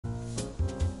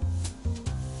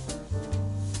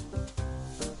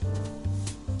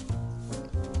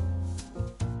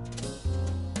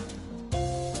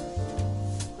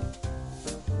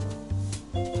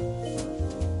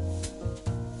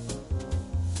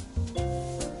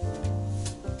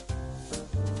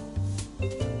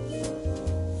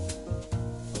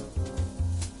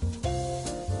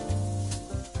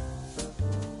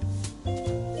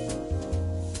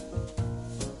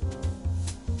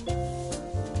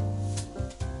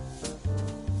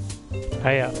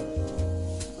Hey,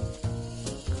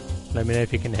 let me know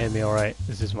if you can hear me alright.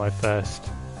 This is my first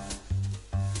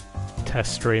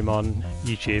test stream on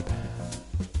YouTube.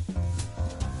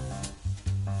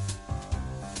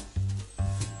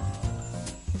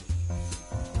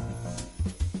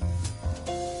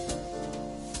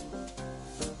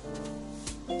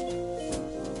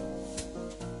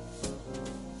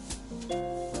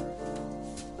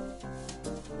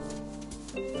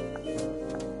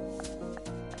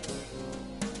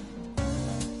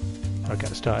 I'll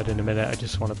get started in a minute. I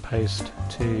just want to post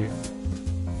to...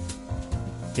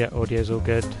 Yeah, audio's all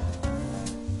good.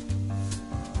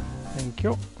 Thank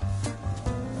you.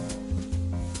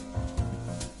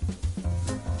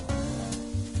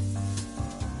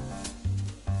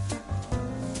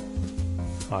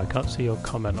 Oh, I can't see your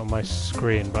comment on my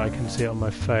screen, but I can see it on my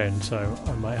phone, so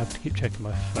I might have to keep checking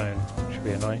my phone, which should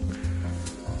be annoying.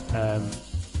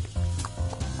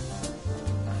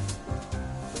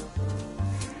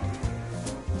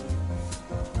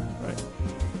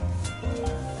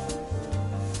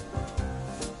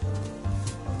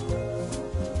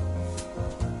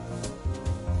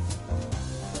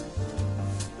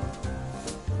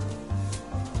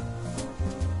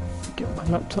 Get my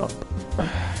laptop.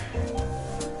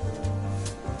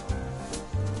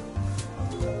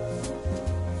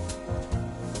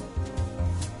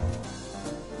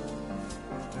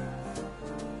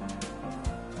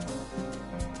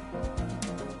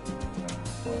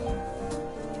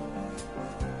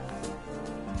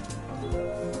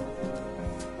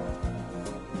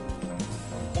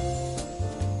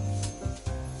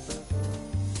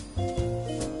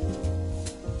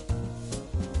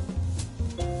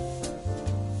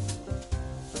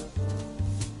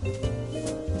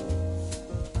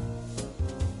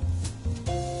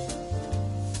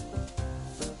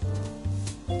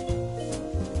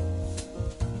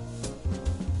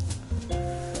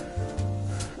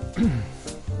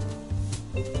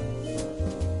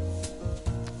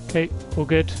 Okay, all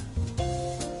good.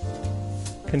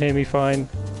 Can hear me fine,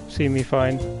 see me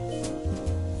fine.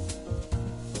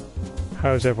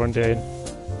 How's everyone doing?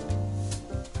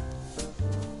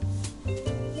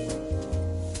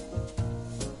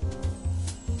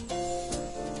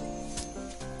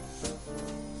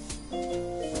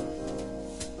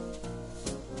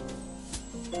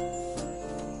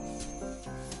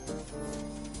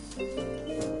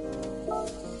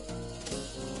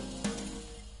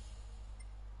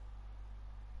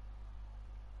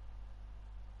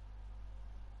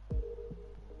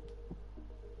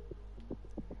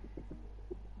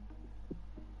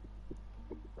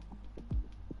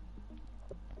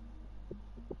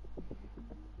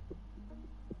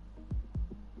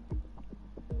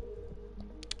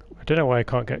 I don't know why I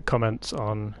can't get comments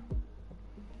on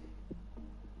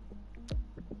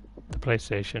the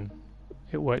PlayStation.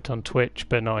 It worked on Twitch,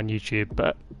 but not on YouTube,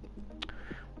 but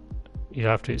you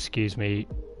have to excuse me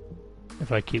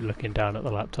if I keep looking down at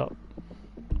the laptop.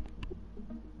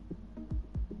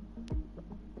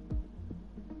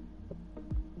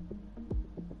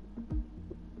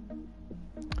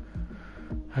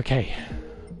 Okay,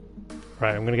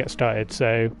 right, I'm going to get started.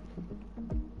 So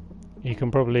you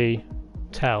can probably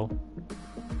tell,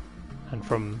 and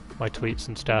from my tweets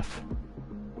and stuff,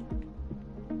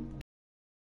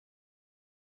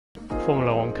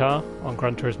 Formula 1 car on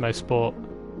Gran Turismo Sport,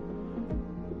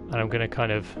 and I'm going to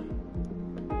kind of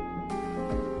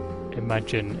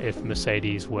imagine if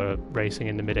Mercedes were racing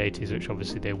in the mid-80s, which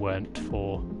obviously they weren't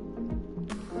for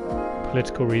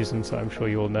political reasons that I'm sure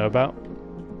you all know about.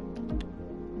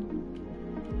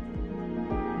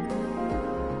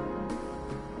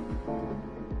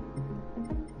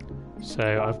 So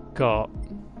I've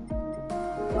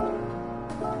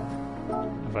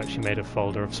actually made a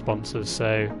folder of sponsors,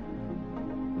 so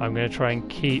I'm going to try and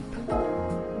keep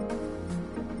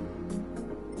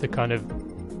the kind of,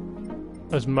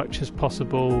 as much as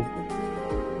possible,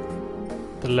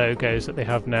 the logos that they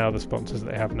have now, the sponsors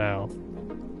that they have now.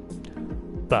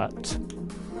 But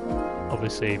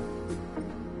obviously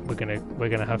we're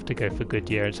gonna have to go for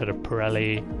Goodyear instead of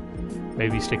Pirelli.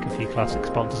 Maybe stick a few classic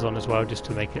sponsors on as well, just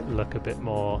to make it look a bit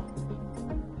more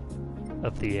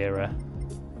of the era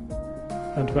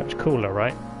and much cooler,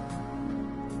 right?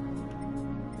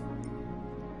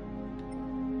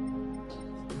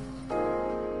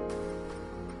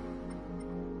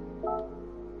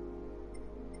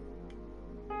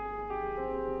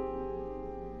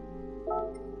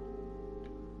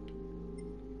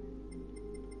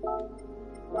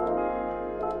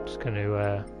 Just going to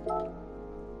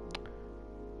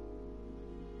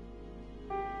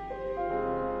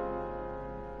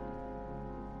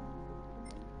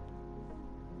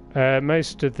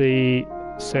Most of the,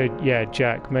 so yeah,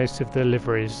 Jack, most of the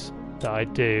liveries that I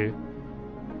do,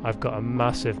 I've got a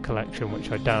massive collection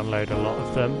which I download a lot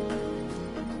of them.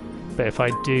 But if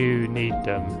I do need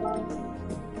them,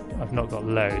 I've not got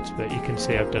loads, but you can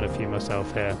see I've done a few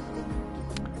myself here.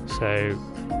 So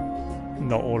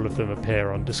not all of them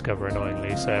appear on Discover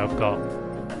annoyingly, so I've got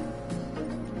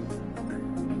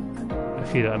a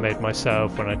few that I made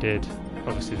myself when I did,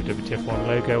 obviously the WTF1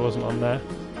 logo wasn't on there,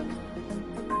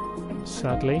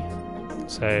 sadly.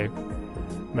 So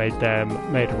made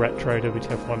a retro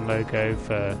WTF1 logo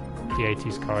for the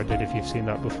 80s car I did, if you've seen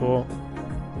that before.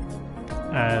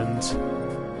 And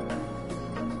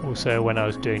also when I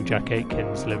was doing Jack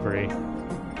Aitken's livery,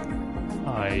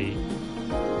 I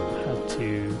had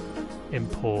to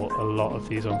import a lot of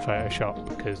these on Photoshop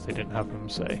because they didn't have them,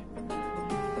 so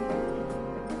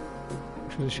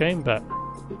which was a shame, but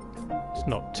it's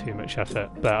not too much effort.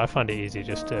 But I find it easy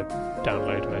just to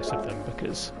download most of them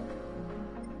because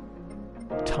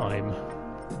time.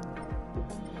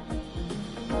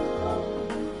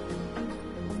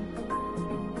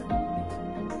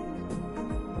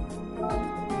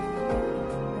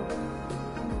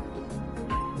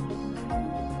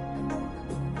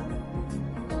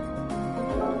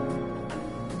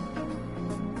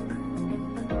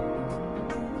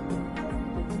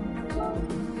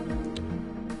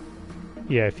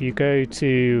 Yeah, if you go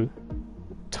to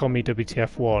Tommy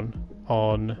WTF1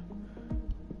 on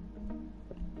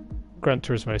Gran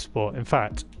Turismo Sport, in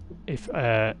fact, if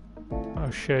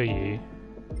I'll show you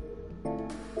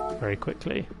very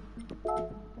quickly.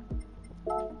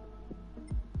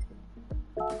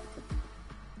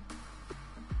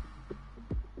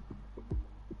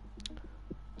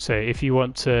 So if you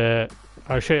want to,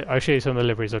 I'll show you some of the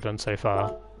liveries I've done so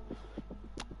far,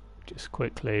 just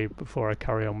quickly before I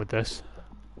carry on with this.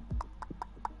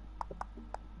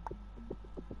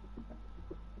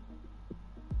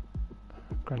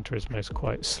 Gran Turismo is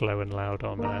quite slow and loud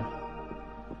on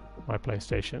my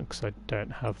PlayStation because I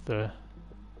don't have the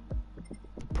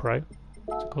Pro. Is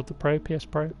it called the Pro? PS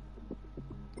Pro?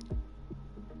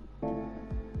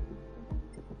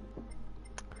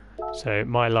 So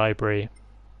my library.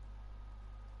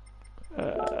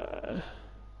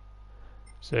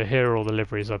 So here are all the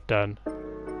liveries I've done.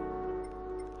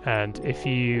 And if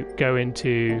you go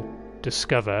into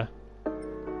Discover,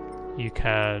 you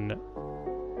can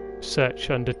search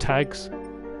under tags.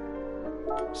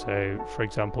 So for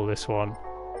example this one,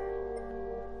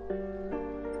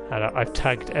 and I've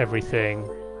tagged everything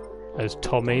as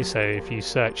Tommy, so if you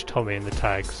search Tommy in the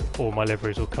tags, all my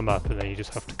liveries will come up and then you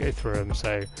just have to go through them.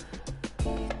 So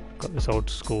got this old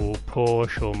school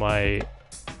Porsche, or my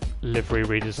livery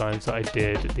redesigns that I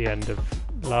did at the end of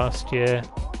last year,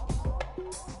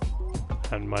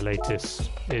 and my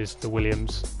latest is the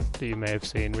Williams that you may have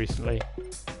seen recently.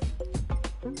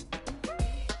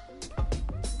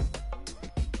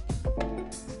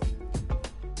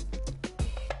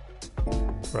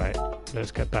 Right,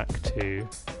 let's get back to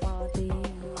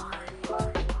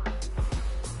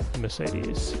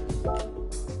Mercedes.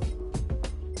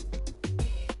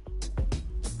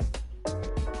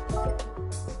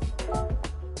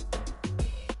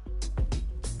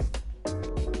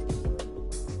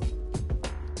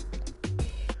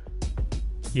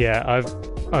 Yeah,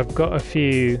 I've got a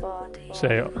few.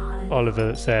 So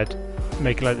Oliver said,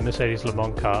 make it like the Mercedes Le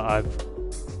Mans car. I've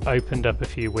opened up a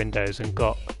few windows and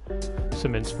got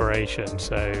some inspiration,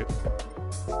 so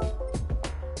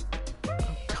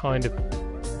I'm kind of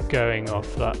going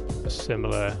off that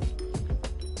similar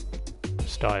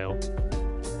style.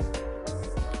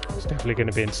 It's definitely going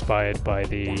to be inspired by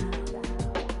the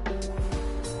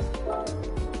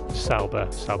Sauber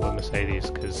Mercedes,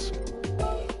 because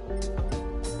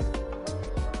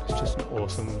it's just an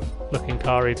awesome looking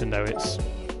car, even though it's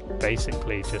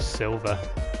basically just silver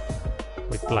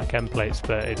with black end plates,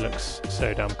 but it looks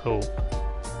so damn cool.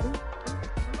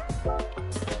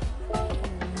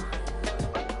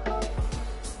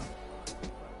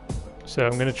 So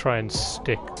I'm going to try and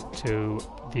stick to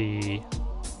the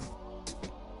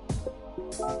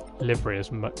livery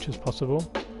as much as possible.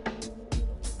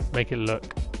 Make it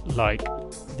look like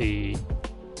the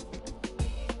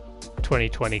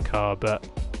 2020 car, but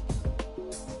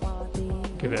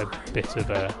give it a bit of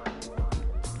a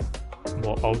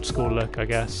more old school look, I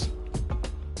guess.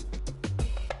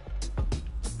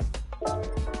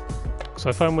 So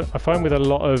I find with a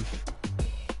lot of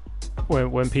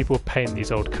when people paint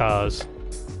these old cars,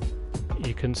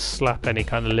 you can slap any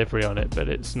kind of livery on it, but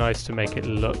it's nice to make it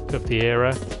look of the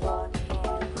era,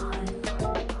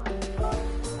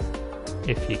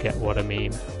 if you get what I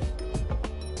mean.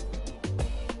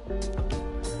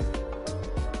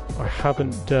 I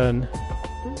haven't done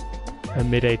a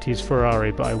mid-80s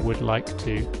Ferrari, but I would like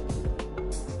to.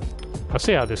 I'll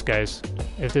see how this goes.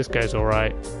 If this goes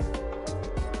alright,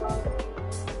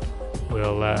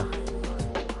 we'll have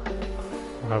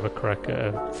a crack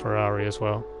at a Ferrari as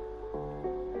well.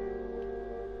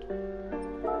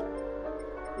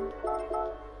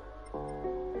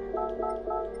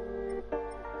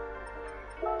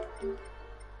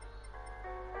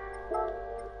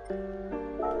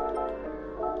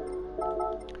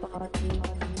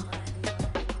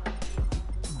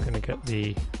 I'm going to get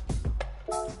the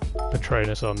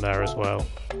Patronus on there as well,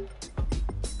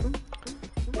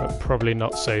 but probably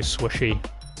not so swooshy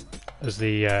as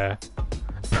the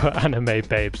anime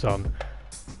babes on.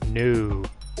 No.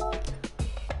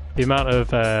 The amount of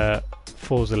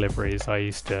Forza liveries I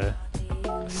used to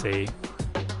see,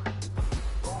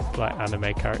 like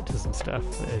anime characters and stuff,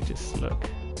 they just look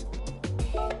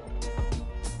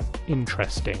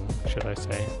interesting, should I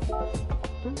say.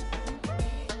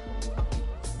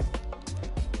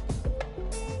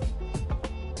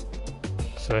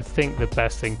 So I think the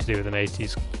best thing to do with an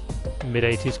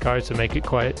mid-80s car is to make it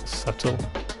quite subtle.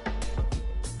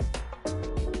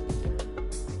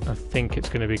 I think it's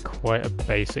going to be quite a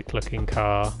basic looking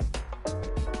car,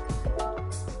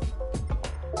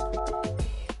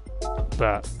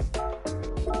 but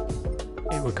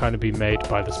it would kind of be made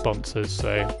by the sponsors,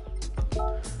 so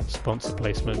sponsor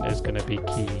placement is going to be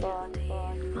key.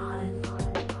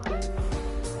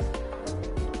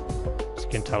 As you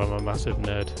can tell, I'm a massive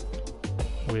nerd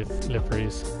with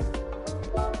liveries.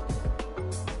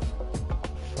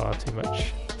 Far too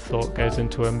much thought goes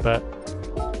into them, but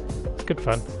it's good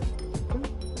fun.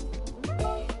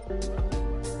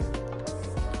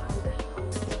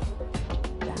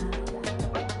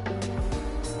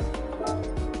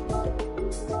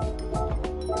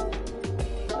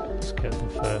 Let's get them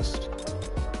first.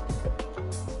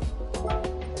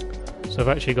 So I've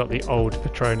actually got the old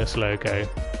Patronus logo.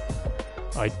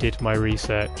 I did my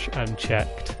research and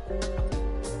checked,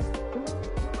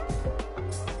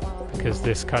 because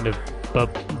this kind of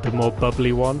the more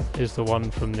bubbly one is the one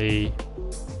from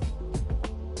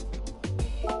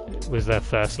was their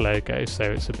first logo,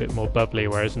 so it's a bit more bubbly,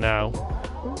 whereas now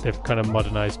they've kind of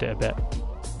modernized it a bit.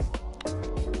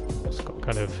 It's got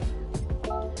kind of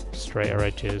straighter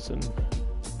edges, and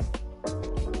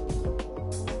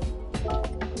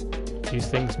these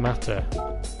things matter,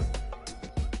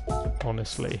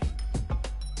 honestly.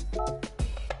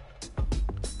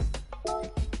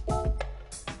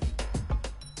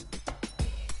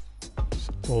 It's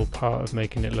all part of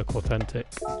making it look authentic.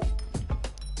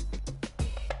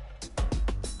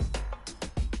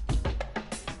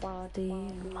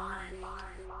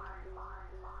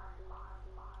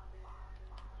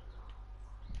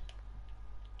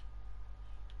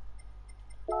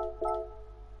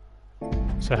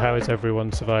 So how is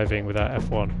everyone surviving without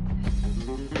F1?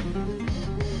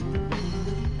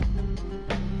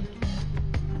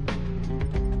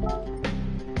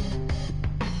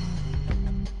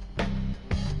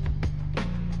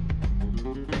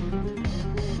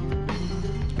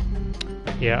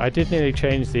 Yeah, I did nearly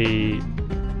change the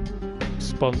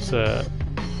sponsor,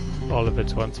 Oliver,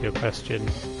 to answer your question,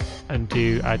 and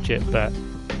do Agit, but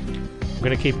I'm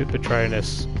going to keep it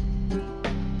Patronus.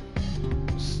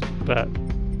 But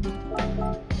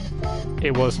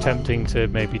it was tempting to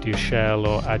maybe do Shell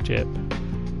or Agit.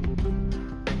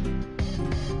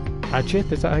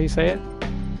 Agit, is that how you say it?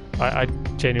 I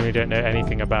genuinely don't know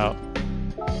anything about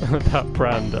that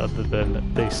brand other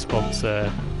than they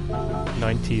sponsor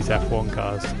 90s F1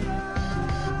 cars.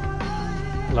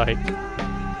 Like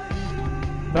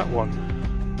that one.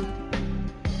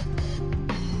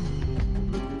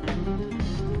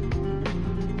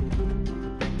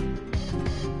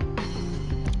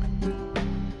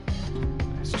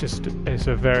 It's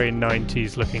a very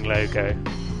 90s looking logo.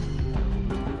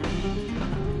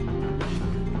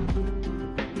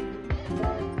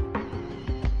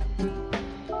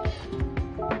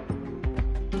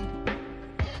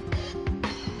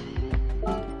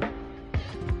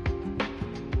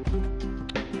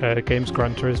 The game's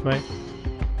Gran Turismo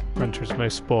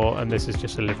Sport, and this is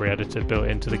just a livery editor built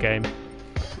into the game,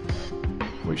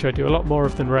 which I do a lot more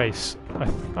of than race.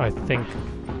 I think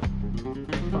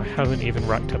I haven't even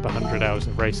racked up 100 hours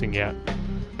of racing yet,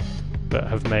 but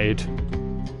have made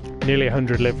nearly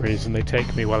 100 liveries, and they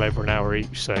take me well over an hour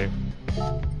each, so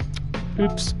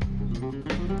oops.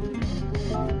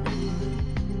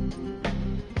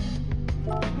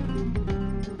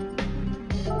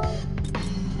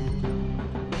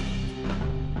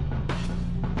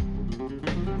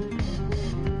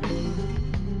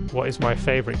 What is my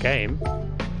favourite game?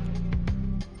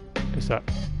 Is that,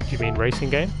 do you mean racing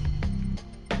game?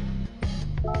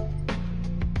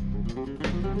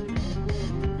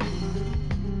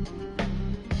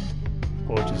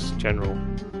 Or just general?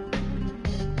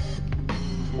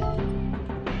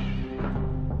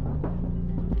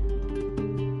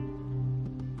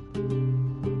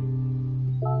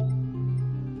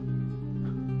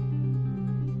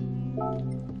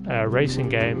 Racing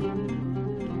game.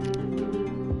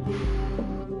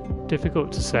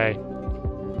 Difficult to say.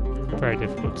 Very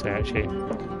difficult to say, actually.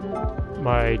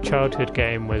 My childhood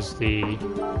game was the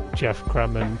Jeff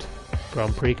Crummond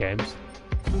Grand Prix games,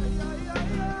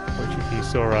 which, if you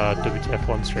saw our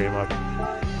WTF1 stream, I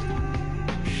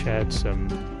shared some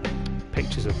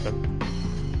pictures of them.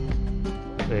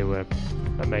 They were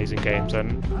amazing games,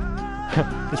 and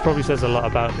this probably says a lot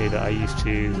about me that I used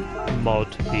to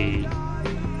mod the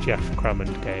Jeff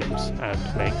Crummond games and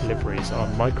make liveries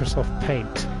on Microsoft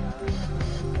Paint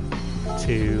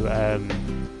to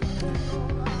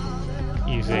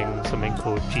using something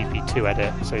called GP2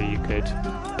 Edit, so you could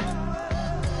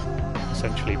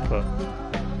essentially put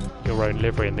your own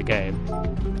livery in the game.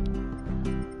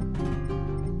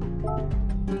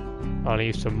 And I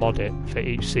used to mod it for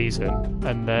each season,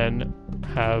 and then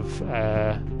have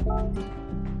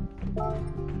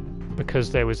because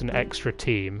there was an extra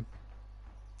team,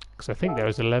 because I think there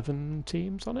was 11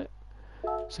 teams on it,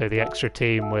 so the extra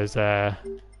team was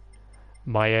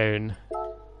my own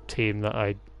team that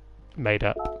I made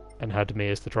up and had me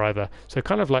as the driver. So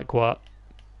kind of like what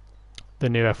the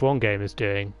new F1 game is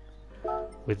doing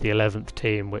with the 11th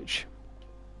team, which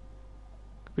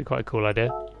could be quite a cool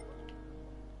idea.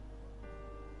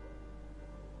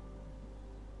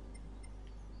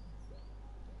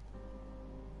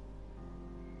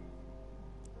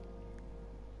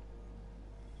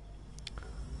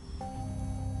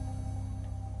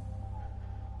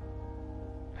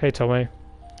 Hey Tommy.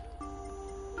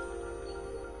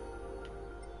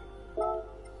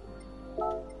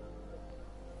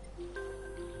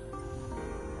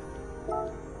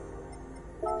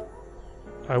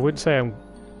 I wouldn't say I'm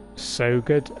so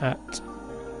good at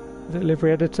the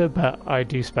livery editor, but I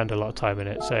do spend a lot of time in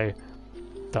it, so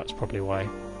that's probably why. I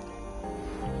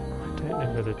don't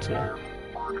know whether to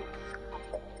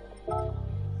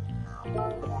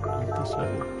this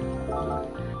level.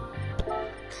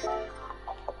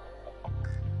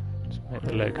 Make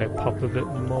the logo pop a bit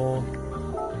more.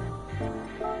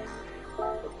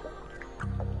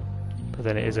 But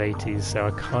then it is 80s, so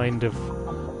I kind of,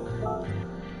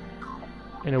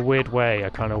 in a weird way, I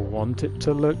kind of want it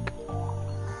to look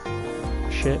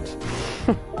shit.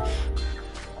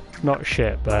 Not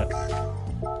shit, but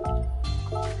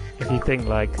if you think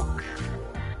like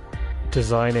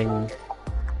designing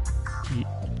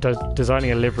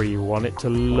a livery, you want it to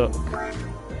look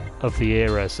of the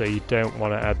era, so you don't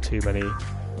want to add too many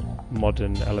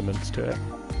modern elements to it.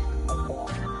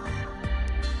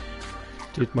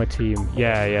 Did my team...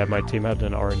 Yeah, my team had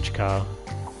an orange car.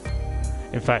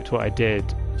 In fact, what I did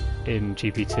in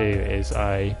GP2 is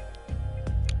I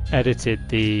edited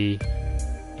the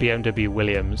BMW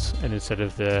Williams, and instead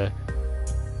of the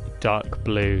dark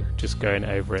blue just going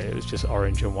over it, it was just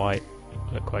orange and white.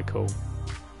 It looked quite cool.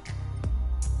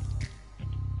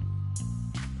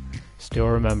 Still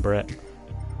remember it.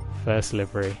 First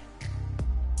livery.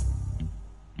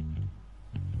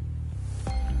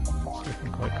 It's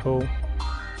looking quite cool.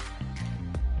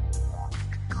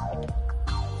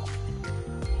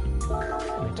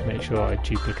 I need to make sure I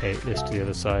duplicate this to the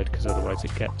other side, because otherwise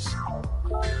it gets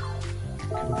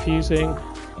confusing.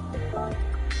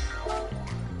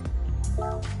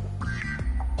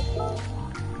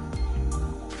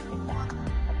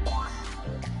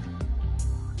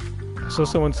 I saw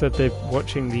someone said they're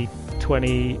watching the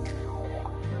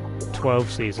 2012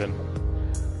 season.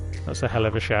 That's a hell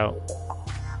of a shout.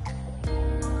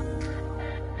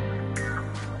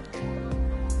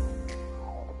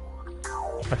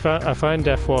 I find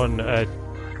F1,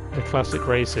 the classic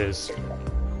races,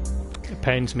 it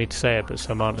pains me to say it, but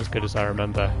some aren't as good as I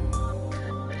remember.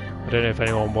 I don't know if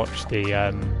anyone watched the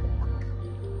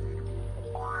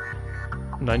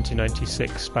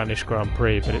 1996 Spanish Grand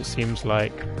Prix, but it seems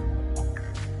like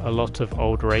a lot of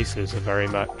old races are very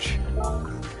much,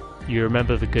 you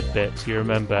remember the good bits, you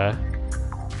remember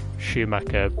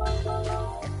Schumacher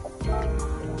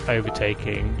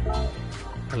overtaking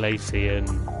Lacey and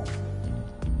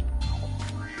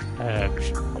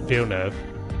Villeneuve,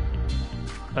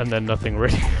 and then nothing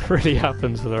really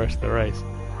happens for the rest of the race.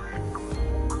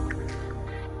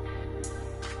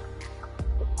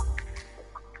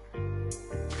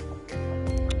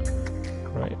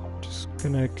 Right, just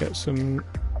gonna get some...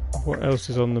 What else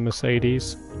is on the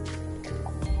Mercedes?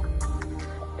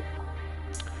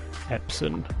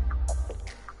 Epson.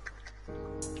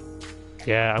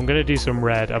 Yeah, I'm going to do some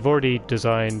red. I've already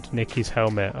designed Nikki's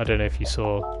helmet. I don't know if you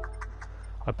saw.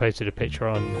 I posted a picture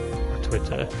on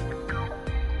Twitter.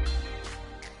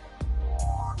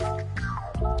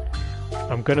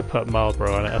 I'm going to put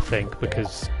Marlboro on it, I think,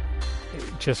 because it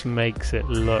just makes it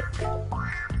look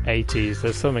 80s.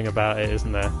 There's something about it,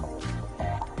 isn't there?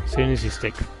 As soon as you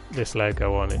stick this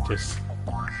logo on, it just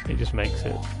makes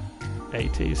it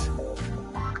 80s.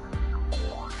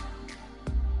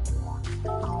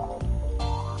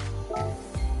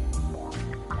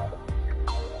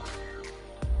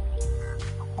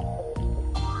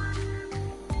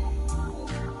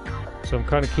 So I'm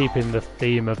kind of keeping the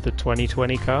theme of the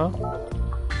 2020 car.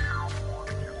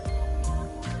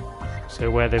 So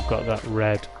where they've got that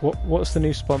red, what's the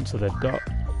new sponsor they've got?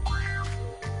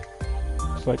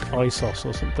 It's like ISOS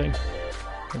or something.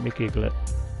 Let me Google it.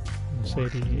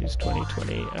 Mercedes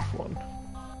 2020 F1.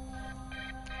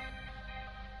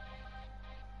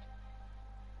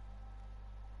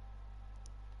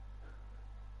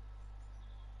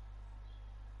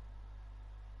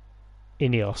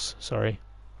 Ineos, sorry.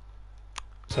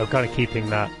 So I'm kind of keeping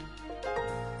that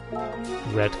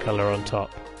red colour on top,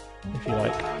 if you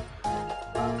like.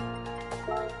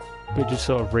 But just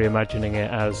sort of reimagining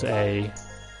it as an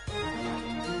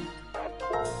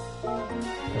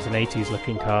 80s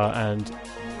looking car, and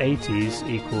 80s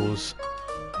equals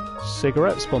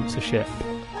cigarette sponsorship.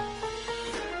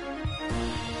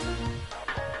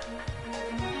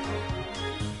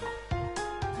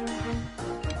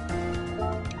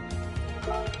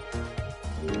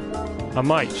 I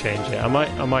might change it. I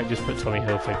might just put Tommy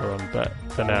Hilfiger on, but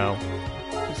for now,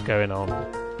 it's going on.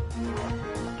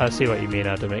 I see what you mean,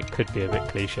 Adam. It could be a bit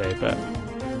cliche, but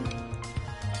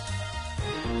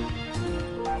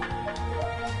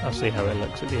I'll see how it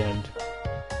looks at the end.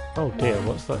 Oh dear,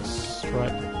 what's that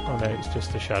stripe? Oh no, it's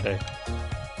just a shadow.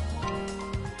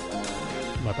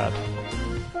 My bad.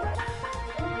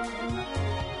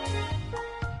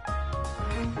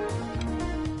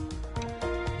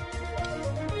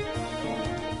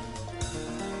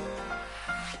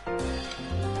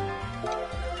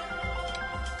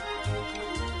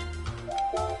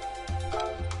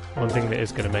 One thing that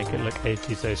is going to make it look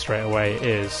 80s though straight away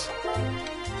is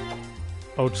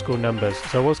old school numbers.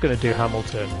 So I was going to do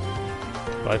Hamilton,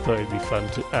 but I thought it'd be fun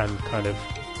to, and kind of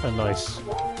a nice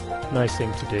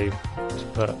thing to do, to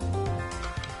put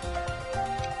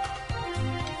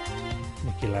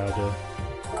Niki Lauda.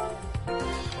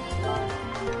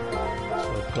 So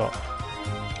I've got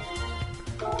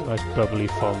a nice bubbly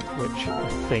font, which I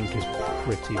think is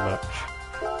pretty much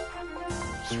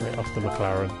straight off the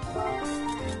McLaren.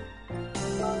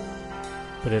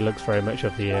 But it looks very much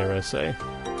of the era, so I'm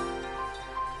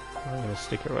going to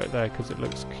stick it right there because it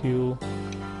looks cool.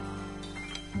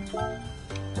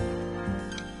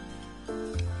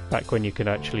 Back when you can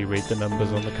actually read the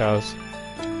numbers on the cars.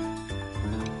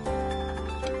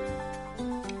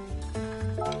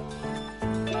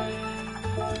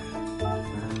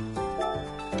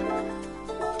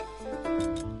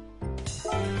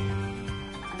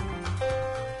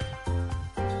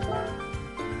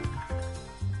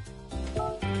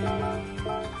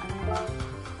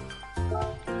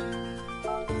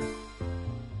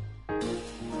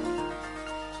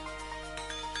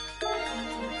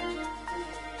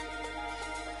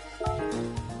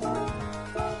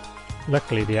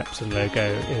 Luckily the Epson logo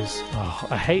is... Oh,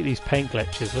 I hate these paint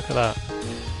glitches, look at that.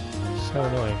 So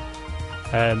annoying.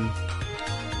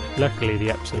 Luckily the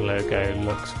Epson logo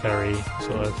looks very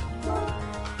sort of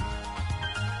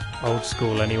old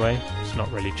school anyway. It's not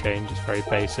really changed, it's very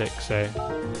basic, so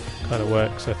kind of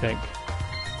works, I think.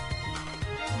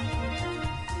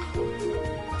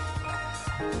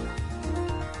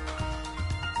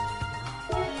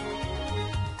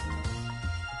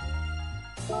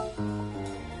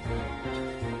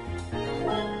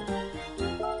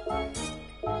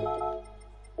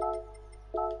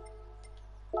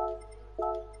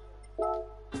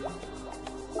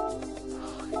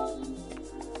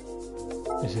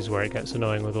 This is where it gets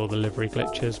annoying with all the livery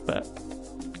glitches, but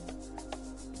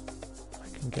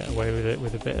I can get away with it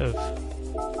with a bit of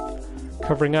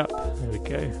covering up. There we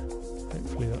go.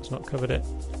 Hopefully that's not covered it.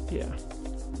 Yeah.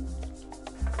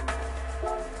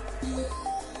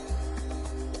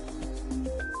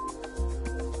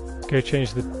 Go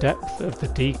change the depth of the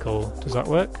decal. Does that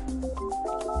work?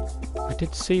 I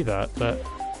did see that, but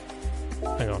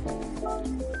hang on.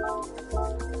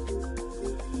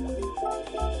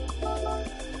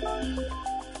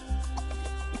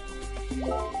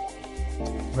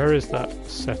 Where is that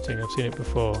setting? I've seen it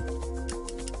before.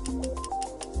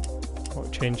 I'll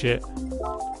change it.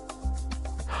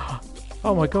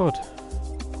 Oh my god.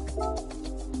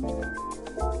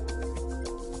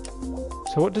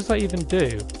 So what does that even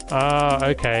do? Ah,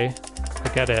 okay. I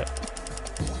get it.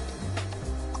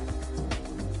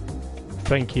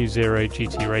 Thank you, Zero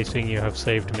GT Racing. You have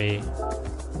saved me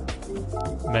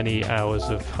many hours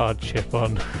of hardship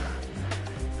on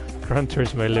Gran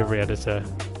Turismo Livery Editor.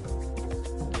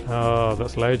 Oh,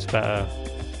 that's loads better.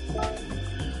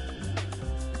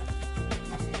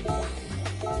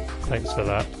 Thanks for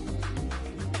that.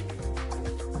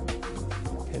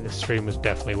 Okay, this stream was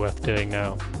definitely worth doing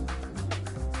now.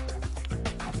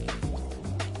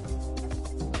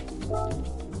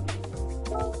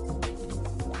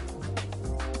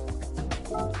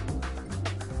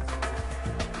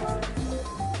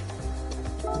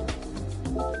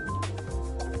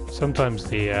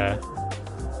 Sometimes I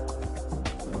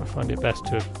find it best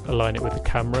to align it with the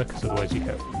camera, because otherwise you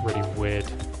get really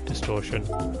weird distortion.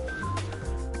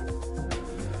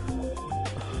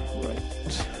 Right.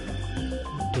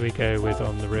 What do we go with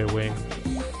on the rear wing?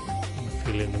 I'm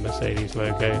feeling the Mercedes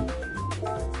logo.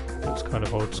 Looks kind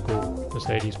of old school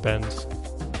Mercedes-Benz.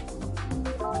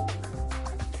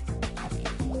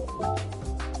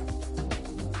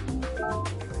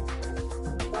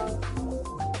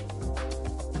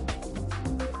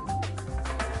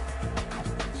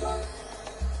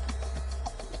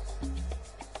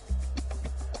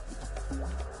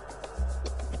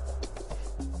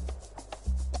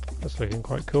 That's looking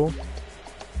quite cool.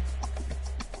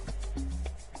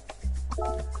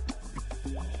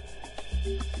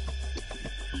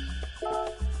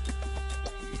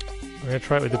 I'm going to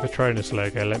try it with the Petronas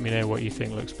logo. Let me know what you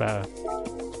think looks better.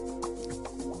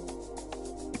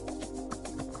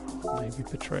 Maybe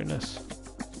Petronas.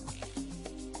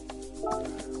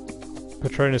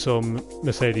 Petronas or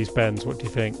Mercedes-Benz, what do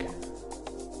you think?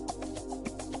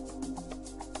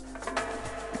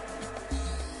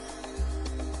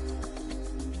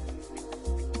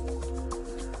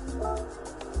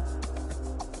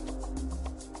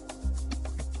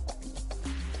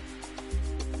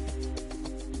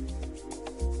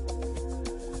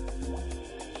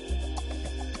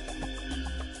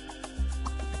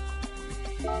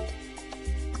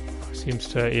 Seems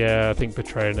to, yeah, I think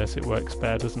Petronas, it works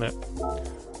better, doesn't it?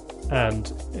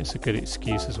 And it's a good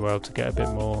excuse as well to get a bit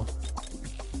more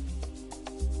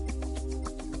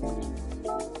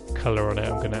colour on it.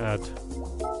 I'm going to add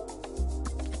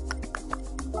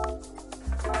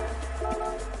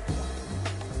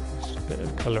just a bit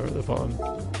of colour at the bottom.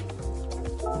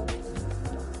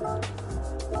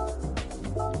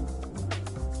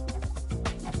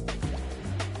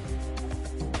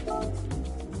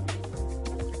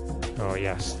 Oh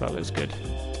yes, that looks good.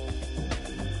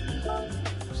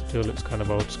 Still looks kind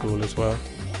of old school as well.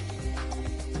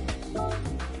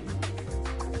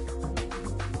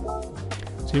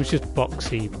 Seems just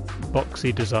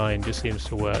boxy design just seems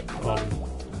to work on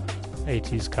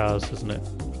 80s cars, doesn't it?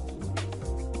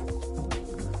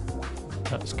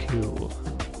 That's cool.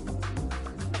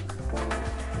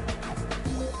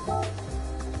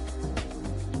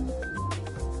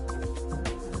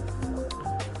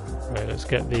 Right, let's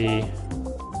get the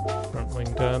front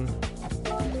wing done.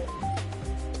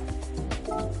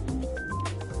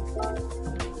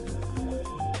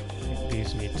 I think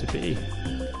these need to be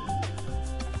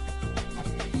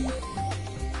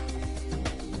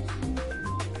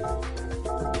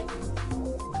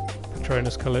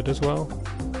Petronas coloured as well.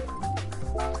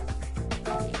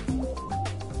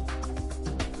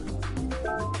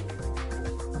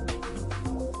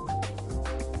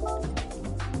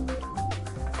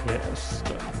 Yes,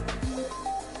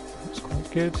 that's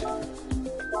quite good.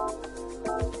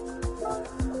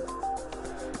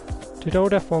 Did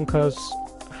old F1 cars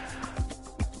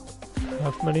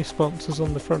have many sponsors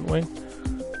on the front wing?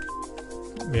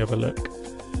 Let me have a look.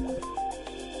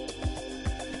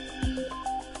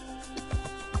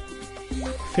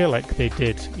 I feel like they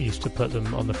did used to put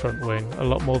them on the front wing a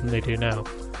lot more than they do now.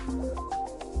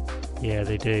 Yeah,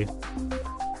 they do.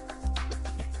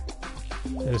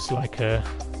 There's like a,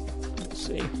 let's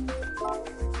see.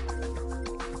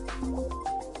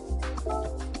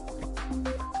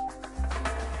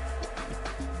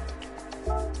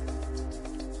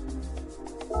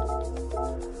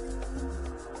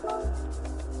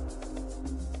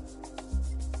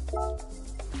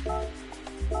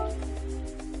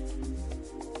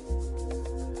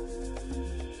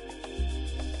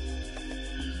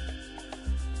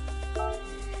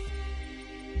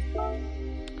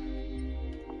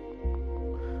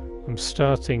 I'm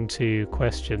starting to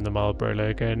question the Marlboro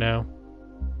logo now.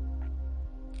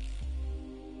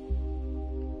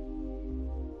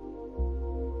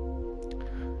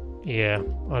 Yeah,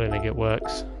 I don't think it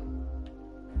works.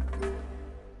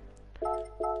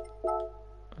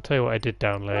 tell you what I did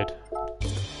download.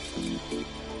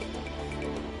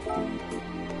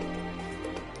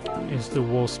 Is the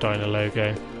Warsteiner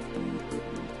logo.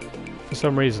 For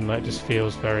some reason that just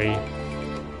feels very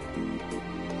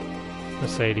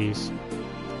Mercedes.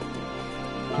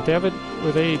 Did they have a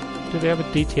did they have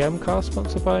a DTM car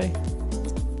sponsored by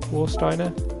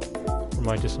Warsteiner? Or am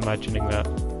I just imagining that?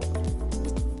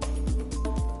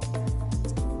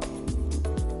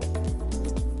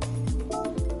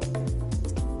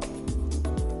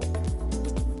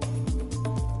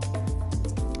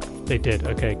 They did,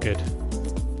 okay, good.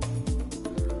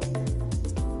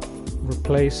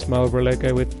 Replace Marlboro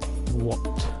logo with what?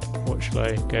 What should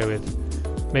I go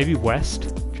with? Maybe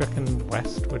West? Do you reckon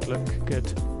West would look good?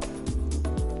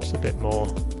 Just a bit more.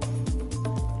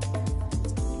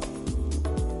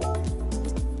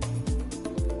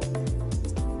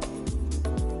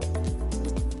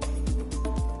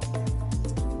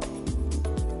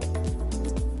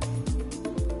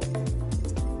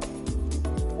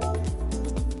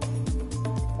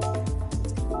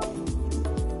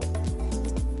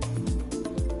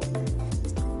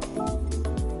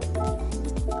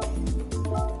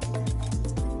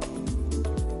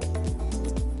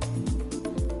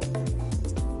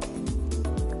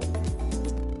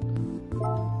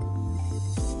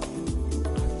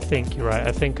 I think you're right.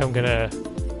 I think I'm gonna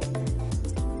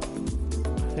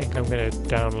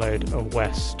download a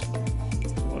West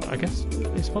one. I guess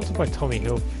it's sponsored by Tommy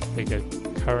Hilfiger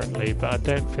currently, but I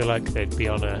don't feel like they'd be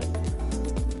on a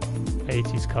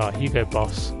 80s car. Hugo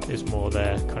Boss is more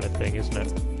their kind of thing, isn't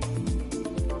it?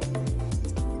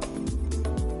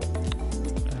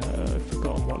 I've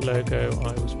forgotten what logo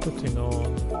I was putting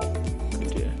on.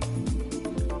 Good year.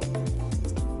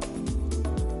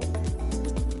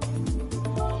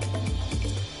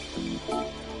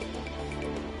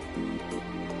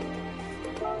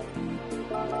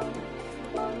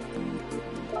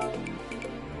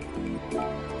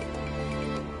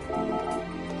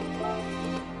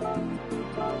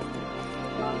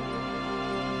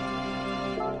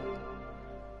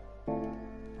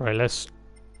 Right, let's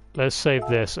save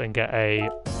this and get a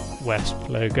West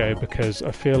logo, because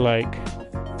I feel like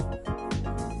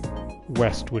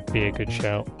West would be a good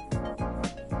shout.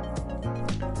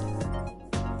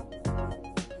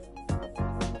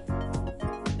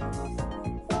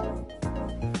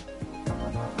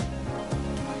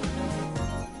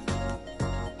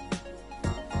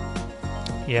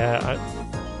 Yeah,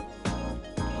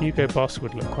 Hugo Boss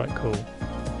would look quite cool.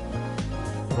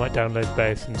 I might download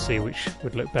both and see which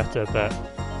would look better, but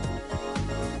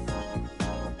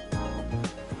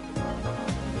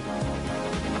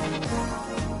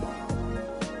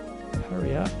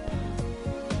hurry up.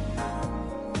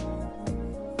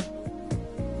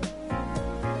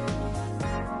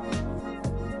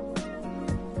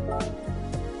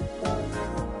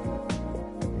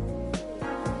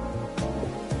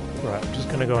 Right, I'm just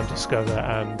going to go on Discover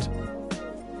and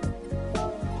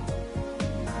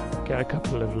get a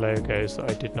couple of logos that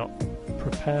I did not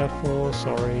prepare for,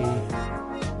 sorry.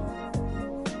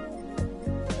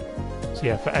 So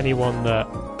yeah, for anyone that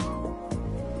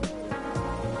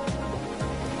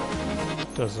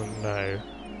doesn't know,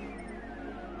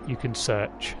 you can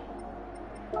search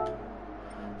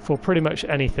for pretty much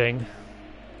anything,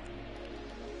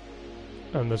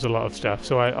 and there's a lot of stuff.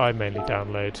 So I mainly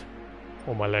download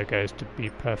all my logos, to be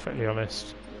perfectly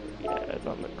honest. Yeah,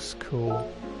 that looks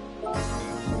cool.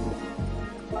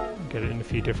 Get it in a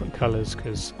few different colours,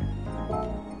 because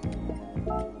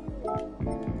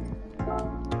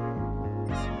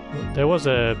there was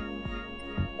a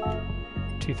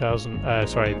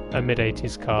a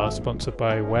mid-80s car sponsored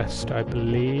by West, I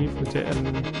believe. Was it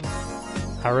an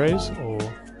Arrows? Or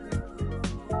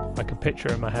I can picture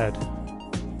it in my head,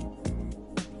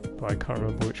 but I can't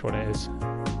remember which one it is.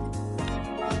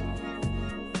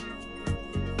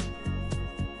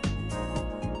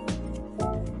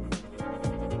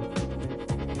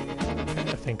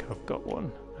 I think I've got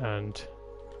one, and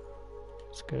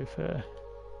let's go for,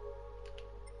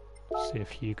 see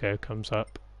if Hugo comes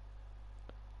up.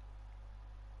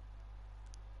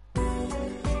 There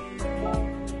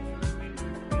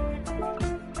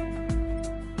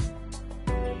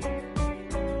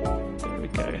we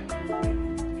go.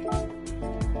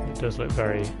 It does look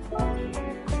very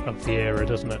of the era,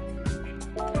 doesn't it?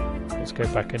 Let's go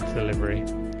back into the livery.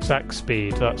 Zach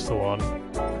Speed, that's the one.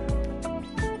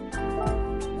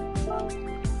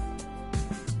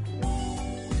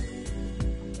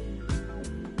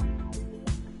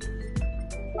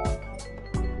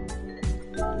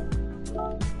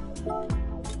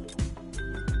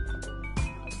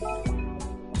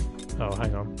 Oh,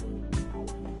 hang on.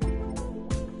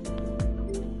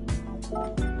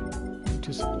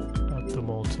 just add them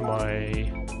all to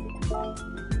my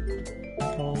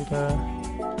folder.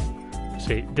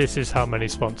 See, this is how many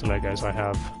sponsor logos I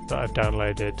have that I've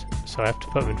downloaded, so I have to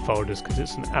put them in folders because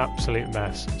it's an absolute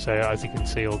mess. So as you can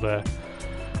see, all the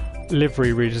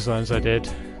livery redesigns I did,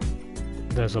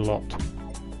 there's a lot.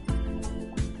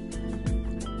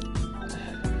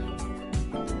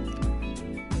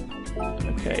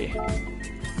 Okay.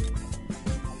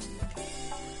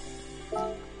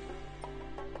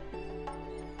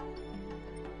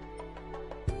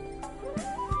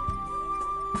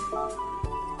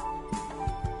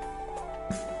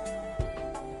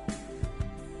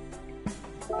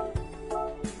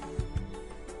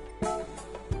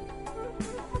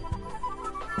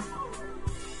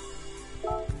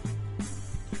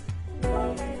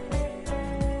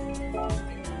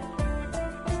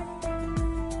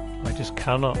 I just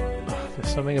cannot.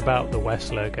 There's something about the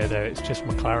West logo though. It's just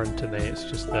McLaren to me. It's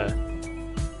just the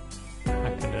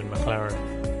Hackenden McLaren.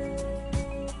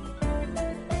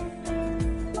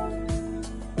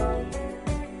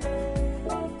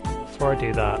 Before I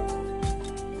do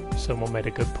that, someone made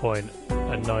a good point.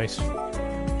 A nice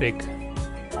big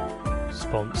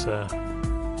sponsor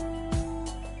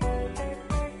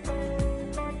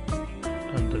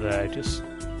under there just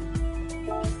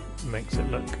makes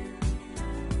it look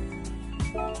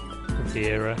of the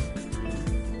era.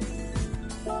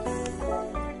 Try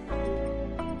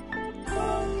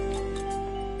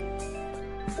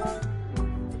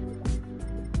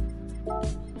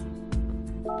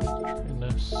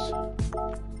this.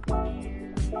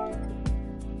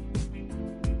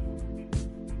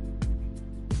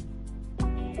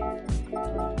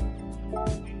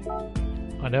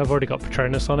 I know I've already got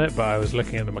Patronus on it, but I was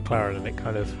looking at the McLaren and it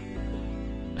kind of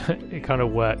it kind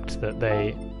of worked that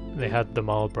they had the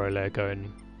Marlboro logo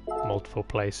in multiple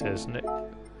places, and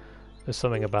there's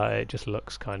something about it just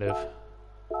looks kind of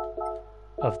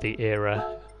the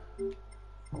era.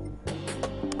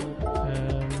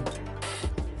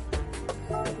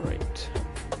 Right.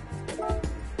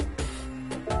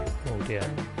 Oh dear.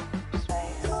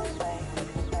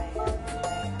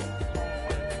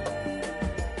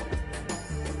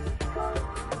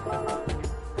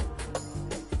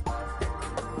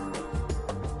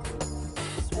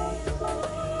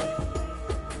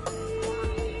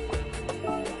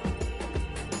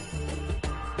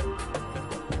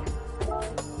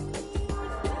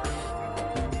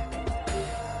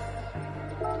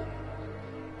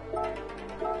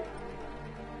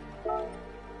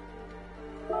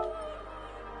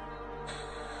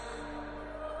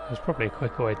 There's probably a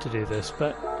quicker way to do this,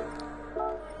 but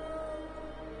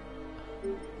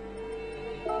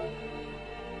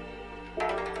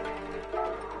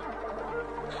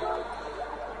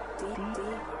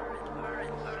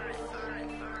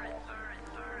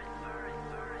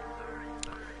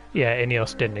yeah,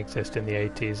 Ineos didn't exist in the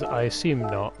 80s. I assume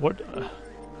not. What?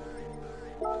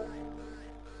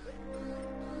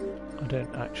 I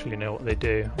don't actually know what they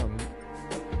do.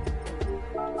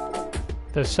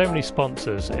 There's so many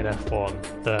sponsors in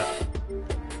F1 that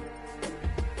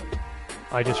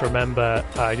I just remember,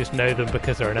 I just know them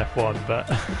because they're in F1,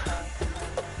 but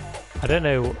I don't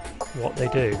know what they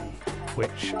do,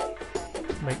 which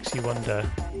makes you wonder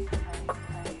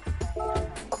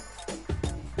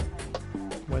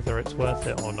whether it's worth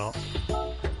it or not.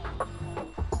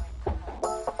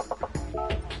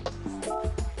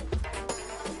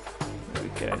 There we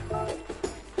go.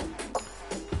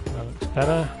 That looks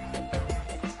better.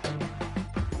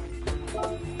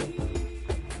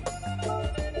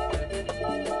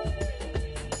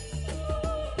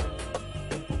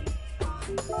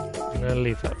 I'm going to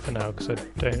leave that for now because I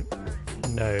don't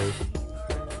know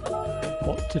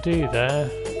what to do there.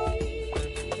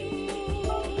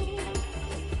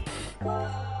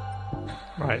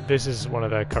 Right, this is one of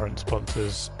their current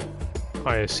sponsors.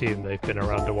 I assume they've been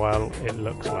around a while. It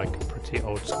looks like a pretty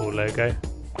old school logo.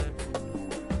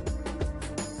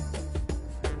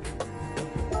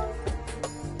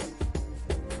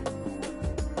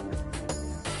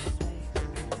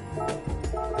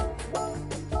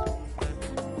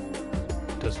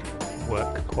 Does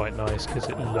work quite nice because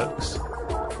it looks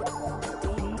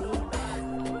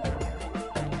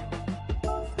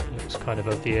kind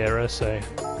of the era, so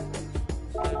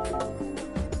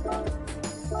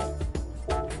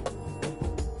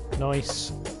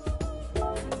nice.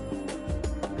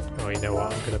 Oh, you know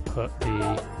what? I'm going to put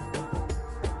the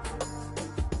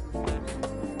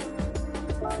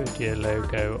Goodyear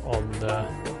logo on the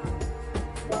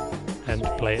end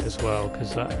plate as well,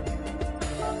 because that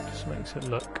just makes it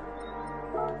look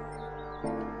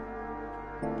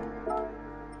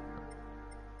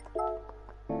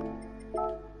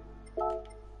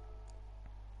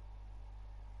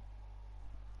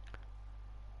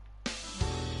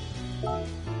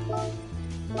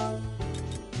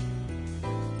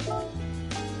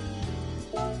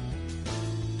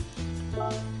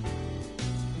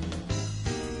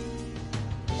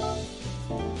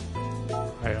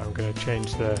Right, I'm going to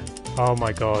change the... Oh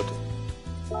my god.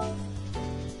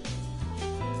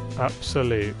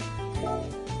 Absolute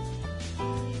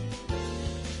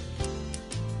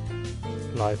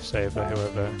lifesaver,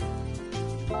 whoever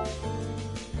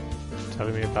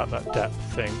telling me about that depth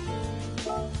thing.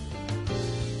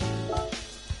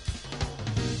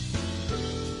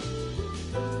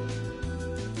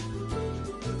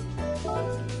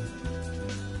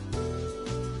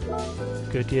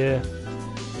 Goodyear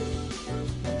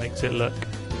makes it look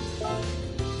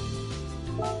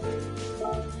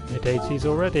mid-80s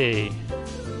already.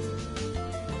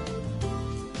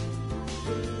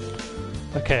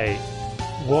 Okay,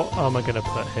 what am I going to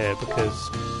put here? Because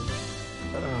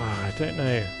I don't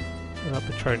know. That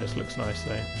Patronus looks nice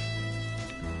though.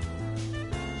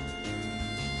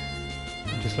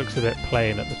 It just looks a bit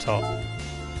plain at the top.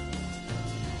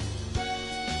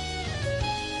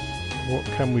 What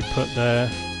can we put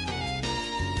there?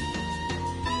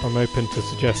 I'm open to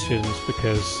suggestions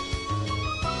because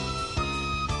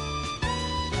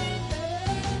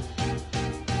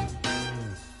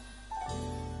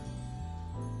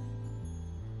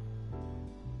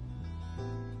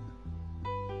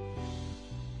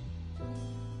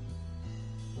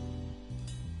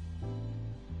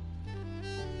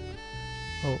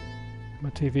oh, my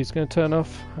TV's going to turn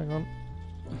off. Hang on.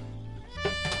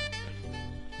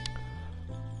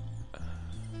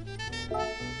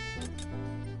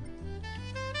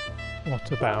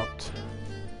 What about...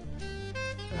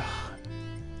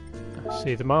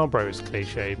 See, the Marlboro is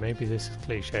cliche. Maybe this is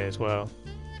cliche as well.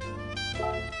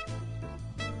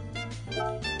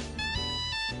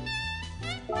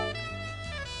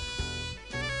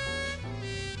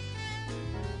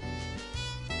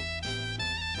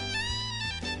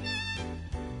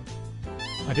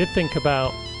 I did think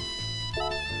about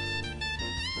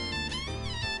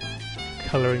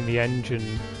colouring the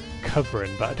engine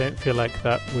covering, but I don't feel like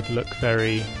that would look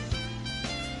very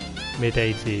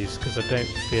mid-80s because I don't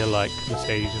feel like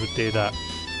Mercedes would do that.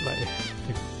 Like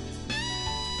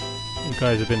you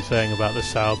guys have been saying about the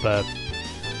Sauber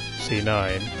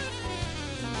C9.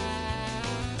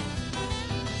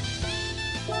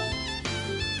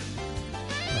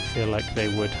 I feel like they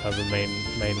would have a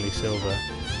mainly silver.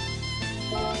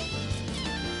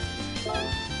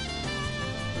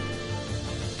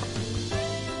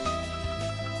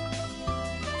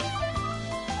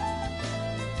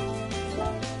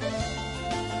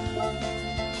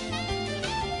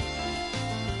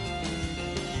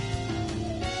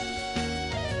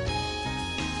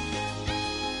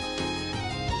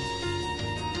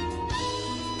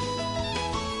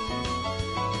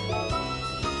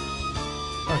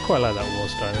 I quite like that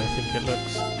Warstein. I think it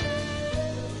looks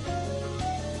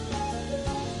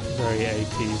very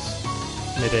 80s,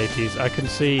 mid 80s. I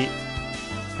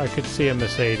could see a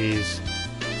Mercedes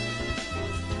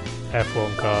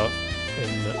F1 car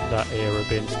in that era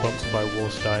being sponsored by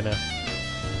Warsteiner.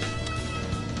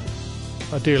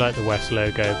 I do like the West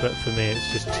logo, but for me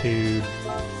it's just too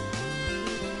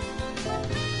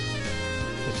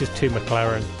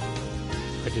McLaren.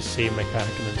 I just see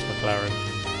McHagan's McLaren.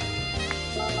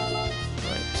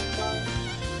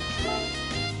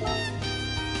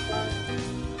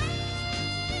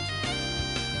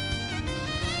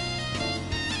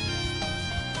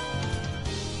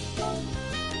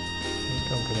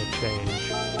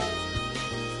 Change.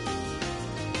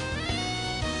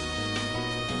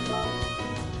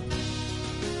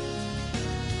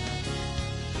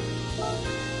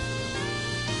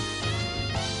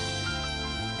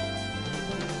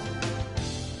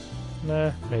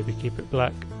 Nah, maybe keep it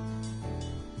black.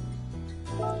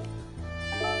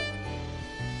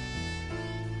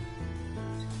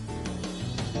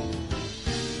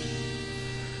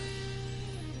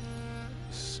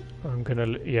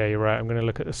 Yeah, you're right. I'm gonna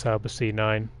look at the Sauber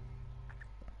C9.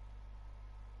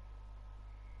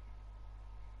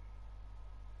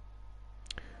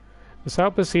 The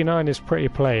Sauber C9 is pretty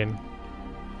plain,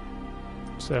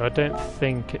 so I don't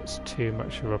think it's too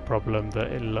much of a problem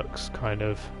that it looks kind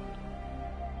of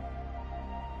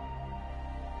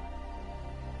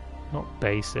not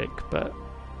basic, but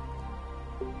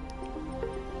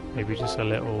maybe just a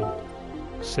little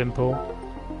simple.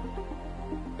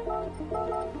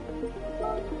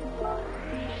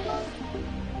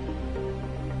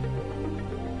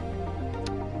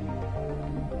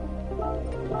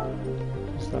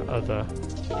 Is that other?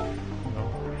 No.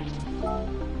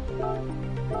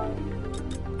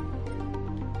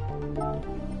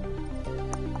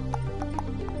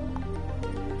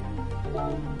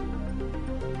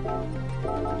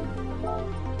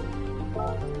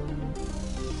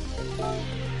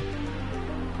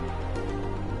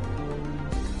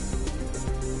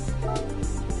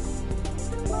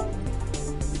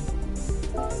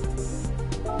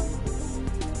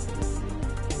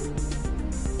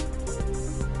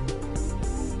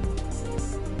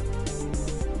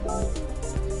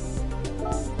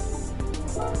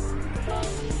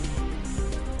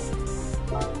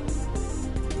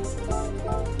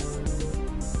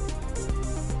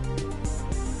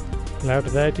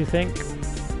 Louder there, do you think?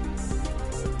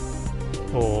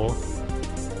 Or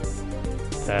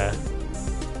there?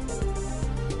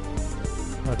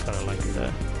 I kind of like it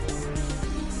there.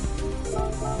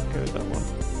 Go with that one.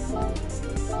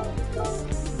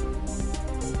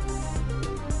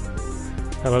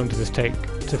 How long does this take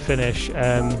to finish?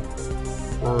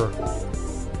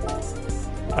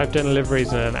 I've done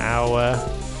liveries in an hour.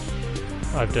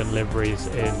 I've done liveries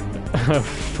in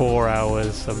 4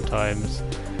 hours sometimes,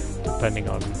 depending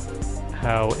on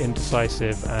how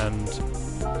indecisive and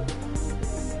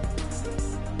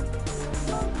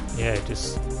yeah, it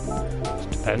just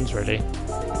depends really.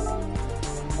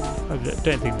 I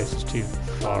don't think this is too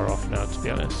far off now, to be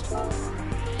honest.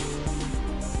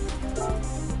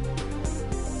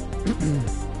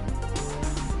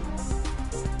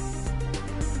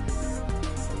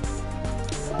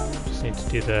 Just need to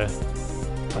do the...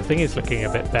 I think it's looking a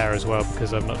bit bare as well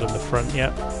because I've not done the front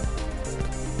yet. I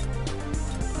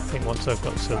think once I've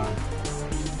got some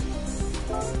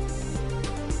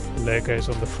logos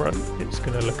on the front, it's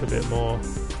going to look a bit more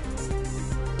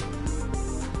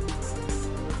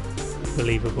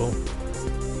believable.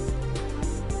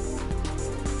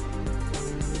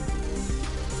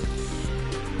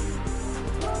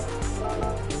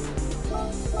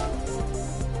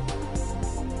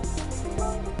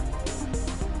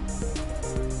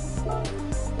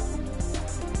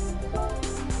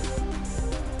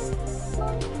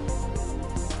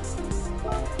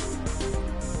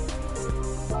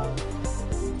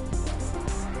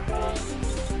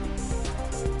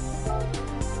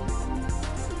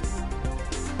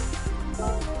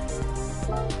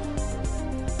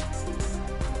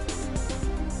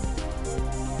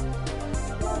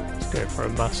 Go for a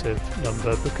massive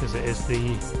number because it is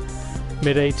the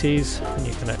mid-80s and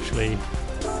you can actually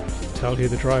tell who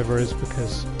the driver is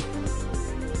because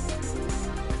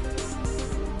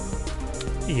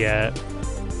yeah,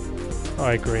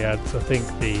 I agree, Ads. I think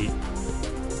the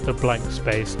blank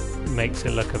space makes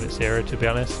it look a bit zero, to be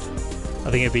honest. I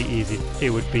think it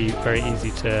would be very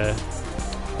easy to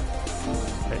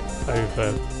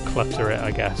over clutter it,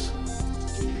 I guess,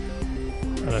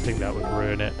 and I think that would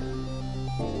ruin it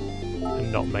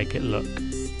and not make it look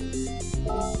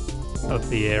of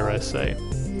the era, so I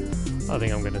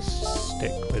think I'm going to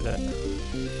stick with it.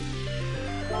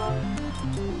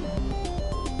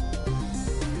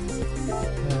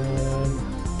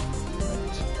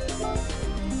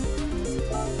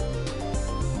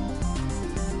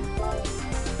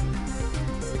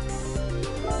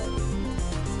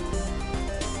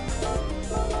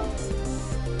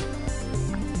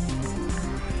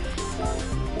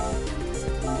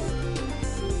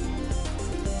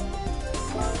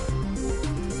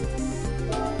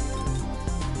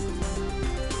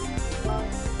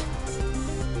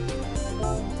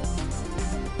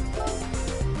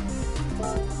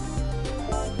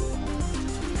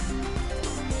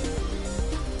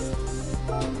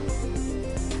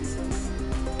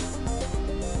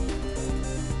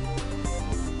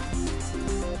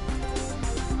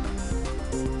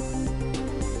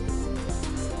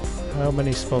 How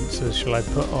many sponsors shall I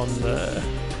put on the...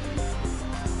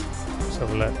 Let's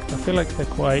have a look. I feel like they're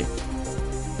quite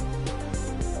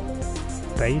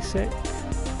basic.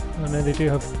 I know they do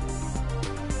have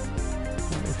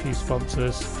a few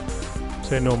sponsors.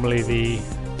 So normally the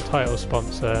title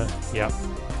sponsor, yeah,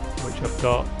 which I've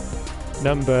got.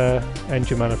 Number,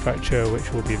 engine manufacturer,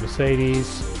 which will be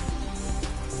Mercedes.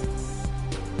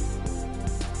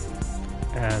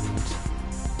 And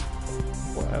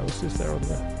what else is there on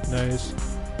the nose?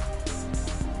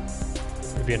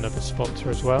 Maybe another sponsor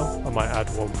as well. I might add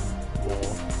one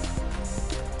more.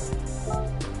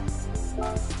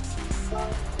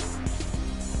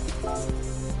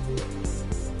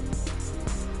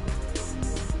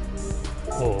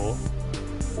 Or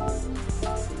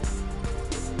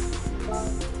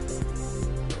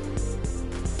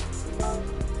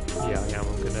yeah, I am.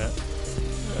 I'm gonna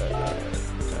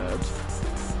add.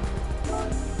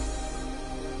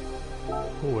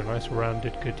 Oh, a nice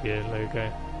rounded Goodyear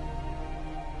logo.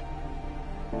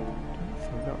 Don't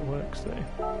think that works though.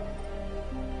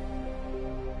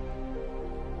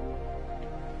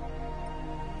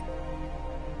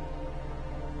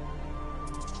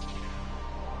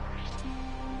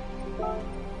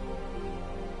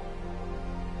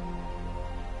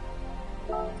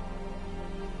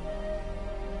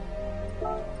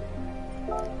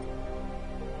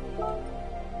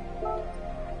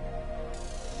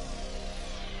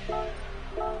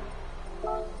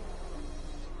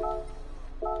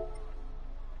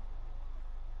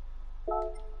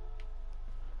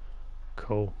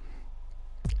 Cool.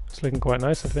 It's looking quite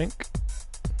nice, I think.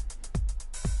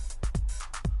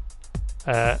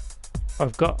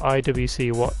 I've got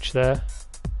IWC watch there.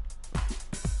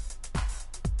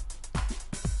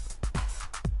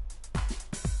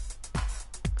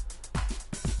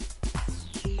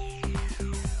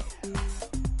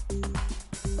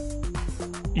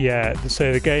 Yeah,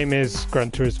 so the game is Gran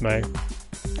Turismo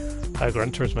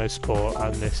Sport,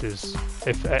 and this is,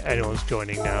 if anyone's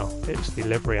joining now, it's the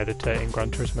livery editor in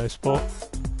Gran Turismo Sport.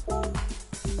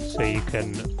 So you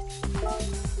can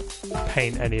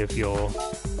paint any of your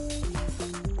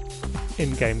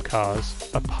in-game cars,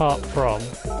 apart from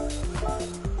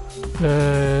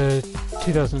the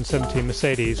 2017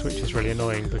 Mercedes, which is really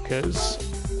annoying because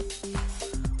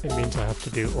it means I have to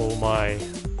do all my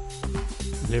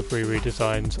livery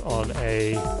redesigns on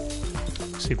a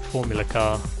Super Formula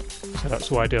car. So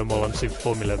that's why I do them all on Super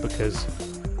Formula, because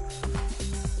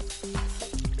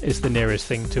it's the nearest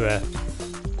thing to a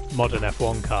modern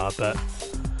F1 car, but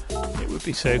it would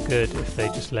be so good if they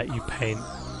just let you paint.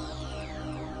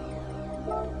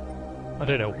 I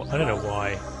don't know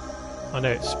why. I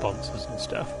know it's sponsors and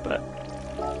stuff, but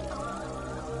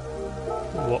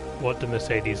what do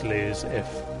Mercedes lose if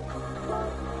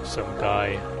some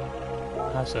guy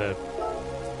has a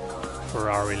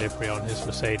Ferrari livery on his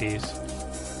Mercedes?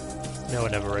 No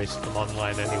one ever raced them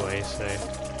online anyway, so.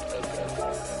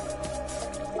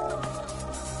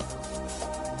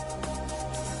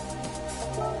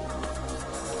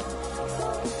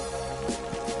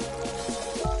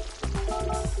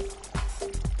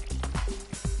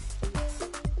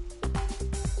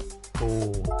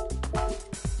 Ooh.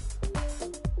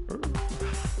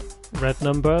 Red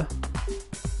number.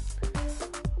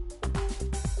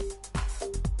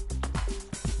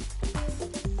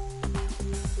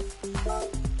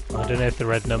 I don't know if the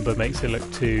red number makes it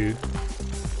look too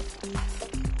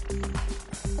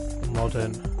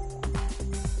modern.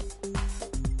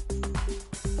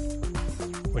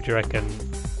 What do you reckon?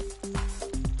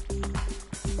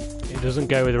 It doesn't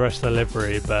go with the rest of the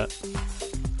livery, but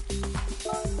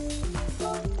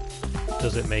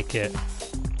does it make it?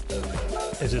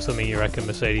 Is it something you reckon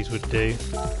Mercedes would do?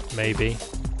 Maybe.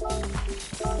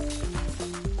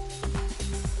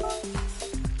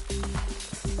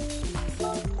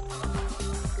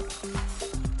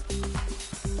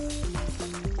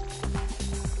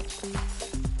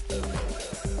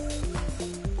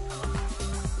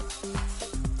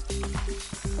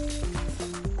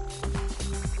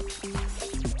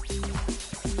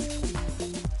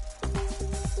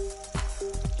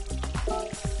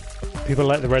 People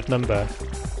like the red number.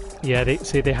 Yeah, they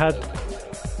had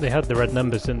the red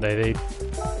numbers, didn't they?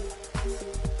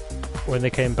 When they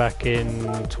came back in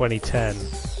 2010,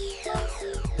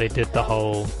 they did the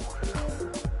whole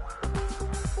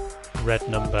red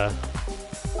number.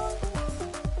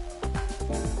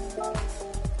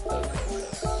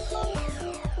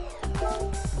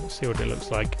 Let's see what it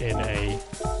looks like in a.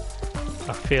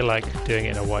 I feel like doing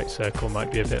it in a white circle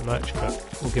might be a bit much, but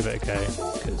we'll give it a go,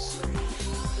 because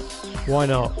why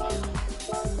not?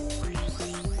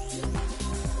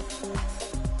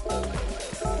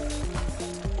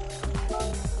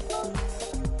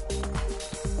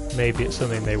 Maybe it's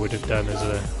something they would have done as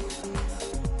a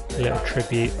little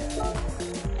tribute.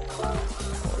 Oh,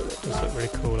 it does look really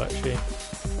cool, actually.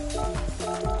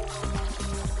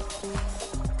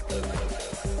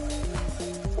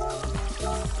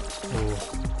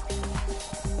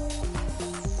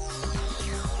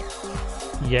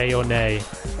 Ooh. Yay or nay?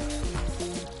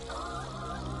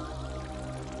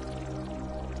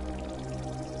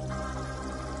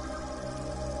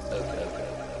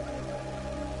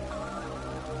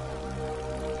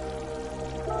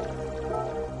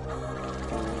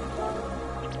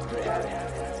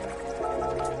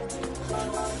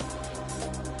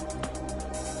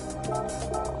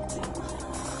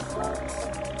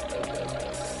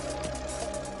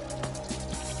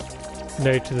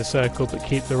 No to the circle, but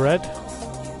keep the red.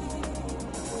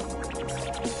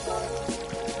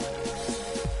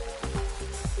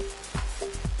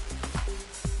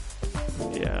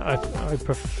 Yeah, I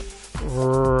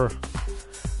prefer.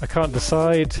 I can't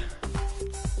decide.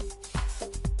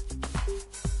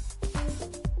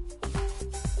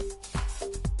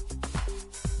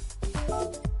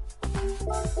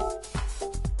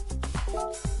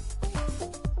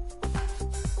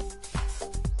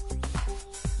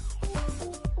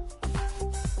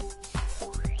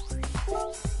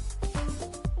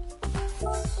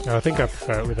 I think I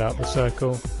prefer it without the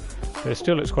circle, but it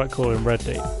still looks quite cool in red,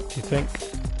 do you think?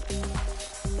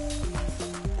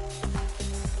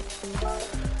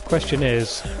 Question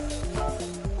is,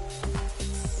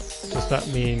 Does that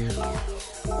mean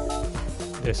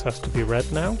this has to be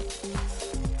red now?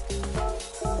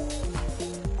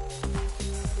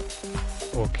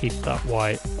 Or keep that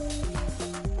white?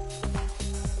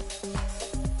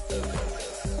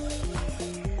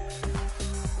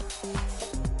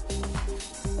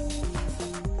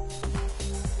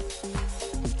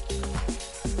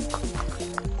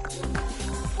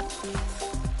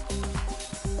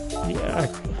 Yeah.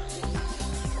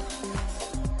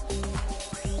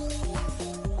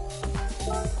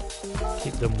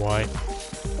 Keep them white.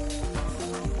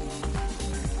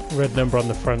 Red number on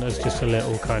the front is just a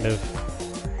little kind of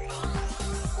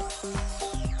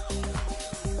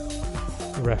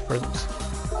reference.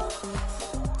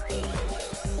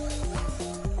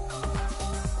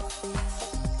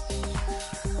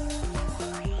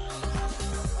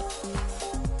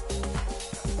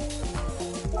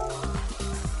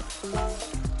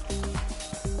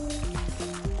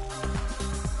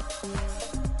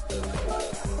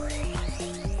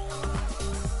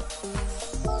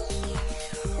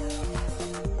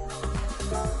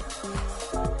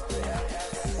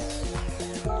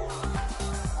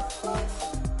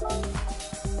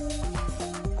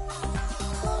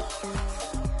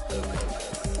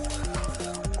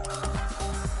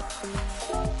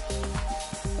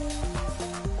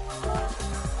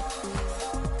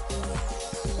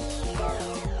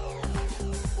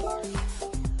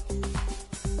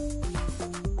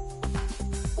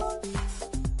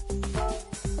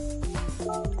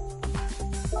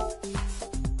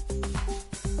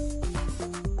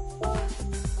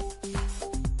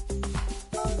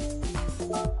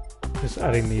 Just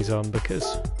adding these on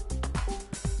because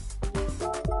I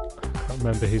can't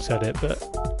remember who said it, but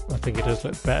I think it does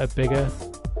look better bigger.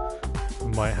 I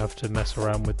might have to mess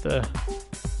around with the...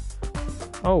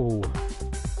 Oh!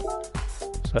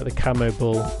 It's like the camo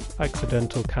bull,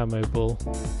 accidental camo bull.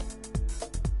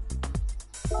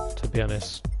 To be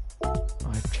honest,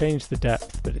 I changed the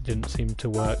depth but it didn't seem to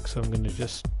work, so I'm going to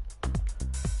just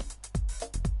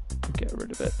get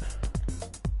rid of it.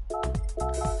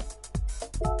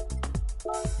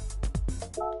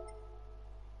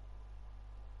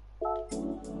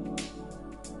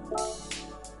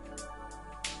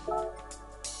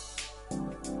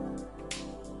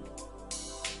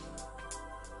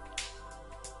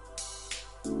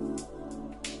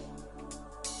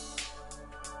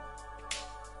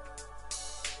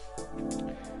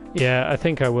 Yeah, I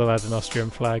think I will add an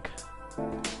Austrian flag.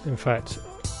 In fact,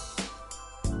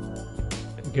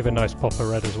 it'd give a nice pop of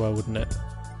red as well, wouldn't it?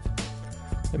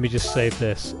 Let me just save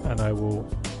this and I will...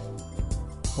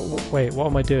 Wait, what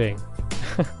am I doing?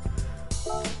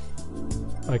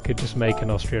 I could just make an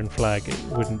Austrian flag, it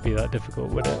wouldn't be that difficult,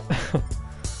 would it?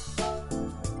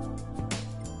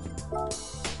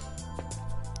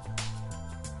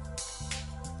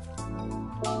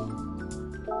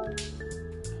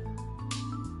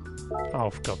 Oh,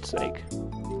 for God's sake.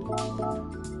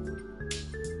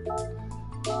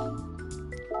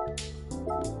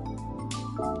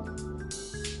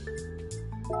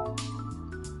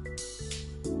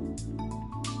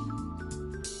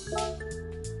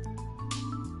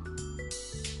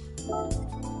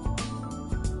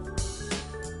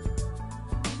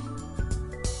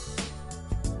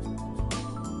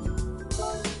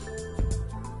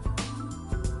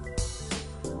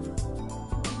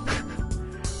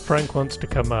 Frank wants to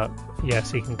come up.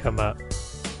 Yes, he can come up.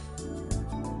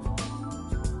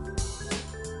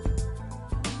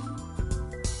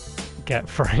 Get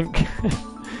Frank.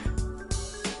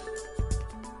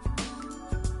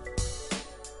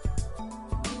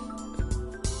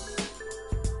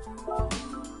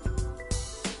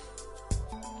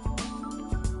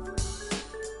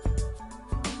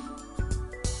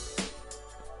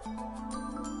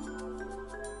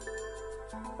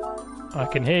 I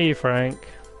can hear you, Frank.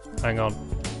 Hang on.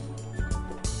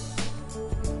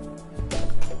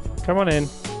 Come on in.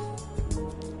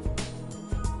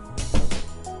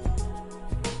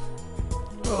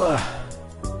 Ugh.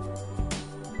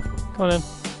 Come on in.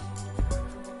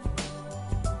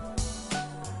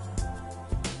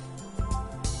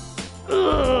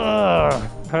 Ugh.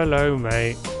 Hello,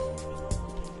 mate.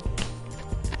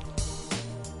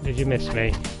 Did you miss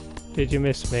me? Did you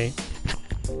miss me?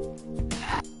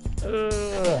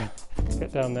 Ugh.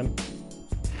 Get down then.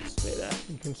 Stay there.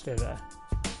 You can stay there.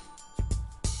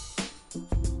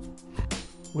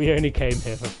 We only came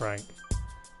here for Frank.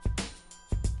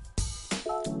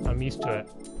 I'm used to it.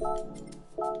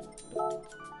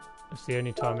 It's the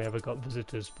only time we ever got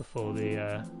visitors before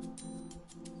the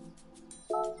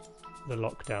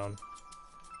lockdown.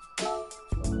 It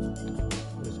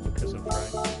was because of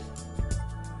Frank.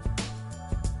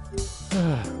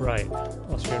 Right,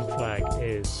 Austrian flag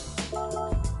is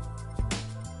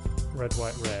red,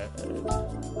 white, red.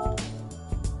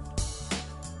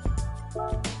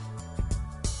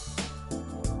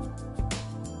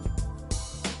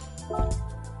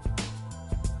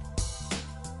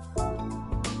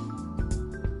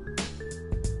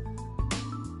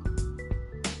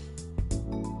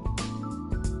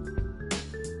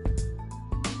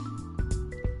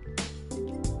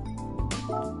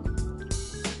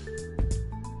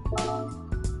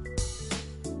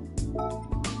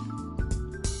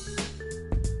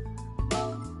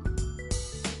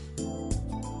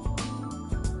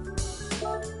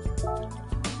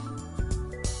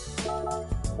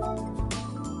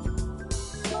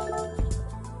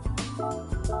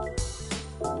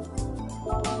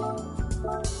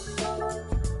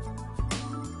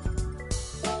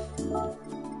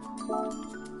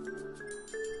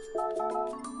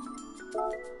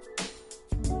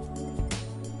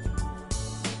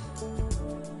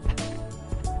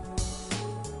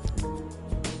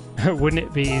 Wouldn't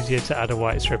it be easier to add a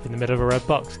white strip in the middle of a red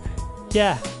box?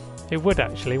 Yeah, it would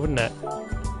actually, wouldn't it?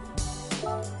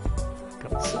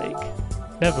 God's sake.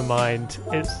 Never mind,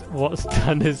 it's what's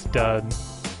done is done.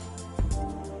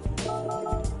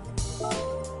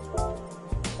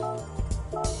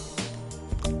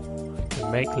 I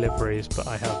can make liveries, but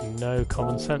I have no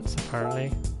common sense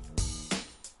apparently.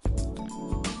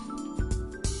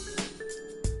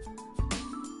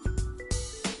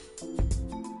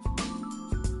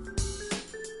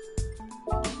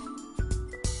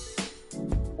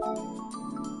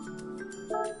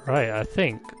 Right, I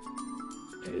think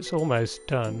it's almost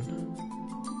done.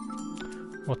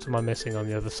 What am I missing on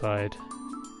the other side?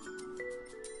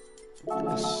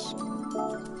 This.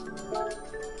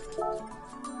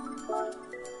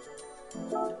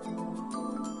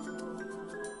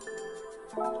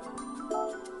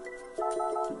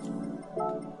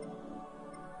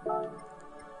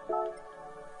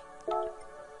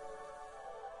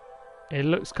 It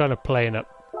looks kind of plain up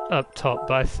top,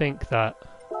 but I think that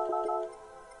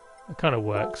it kind of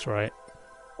works, right?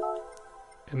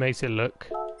 It makes it look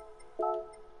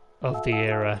of the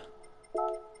era.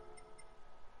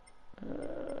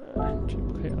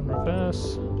 Duplicate on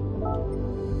reverse.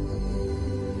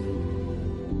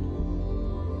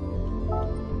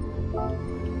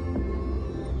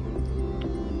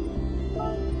 Oh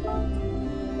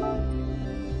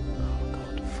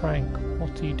God, Frank,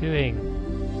 what are you doing?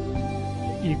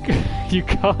 You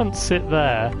can't sit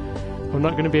there. I'm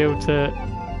not going to be able to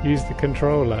use the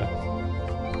controller.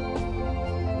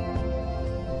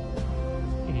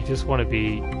 You just want to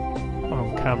be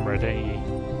on camera, don't you?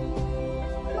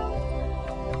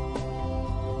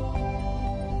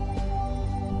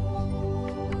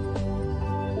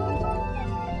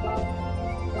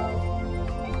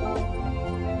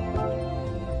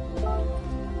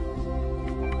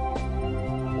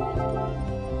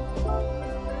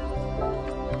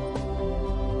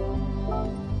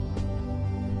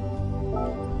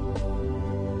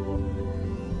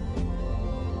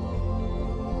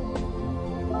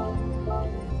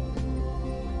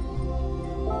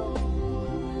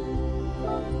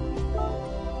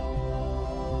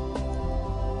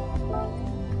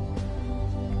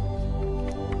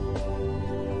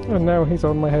 And now he's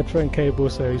on my headphone cable,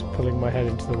 so he's pulling my head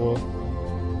into the wall.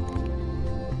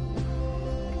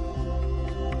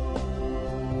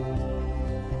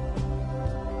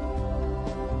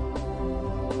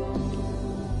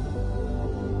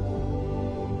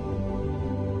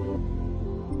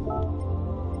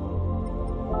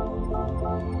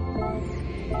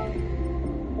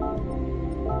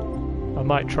 I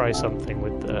might try something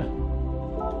with the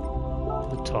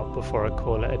top before I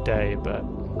call it a day, but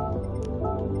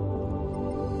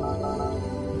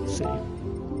let's see.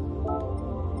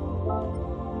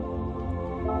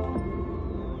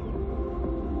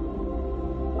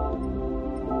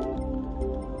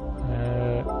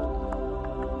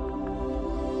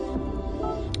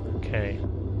 Okay.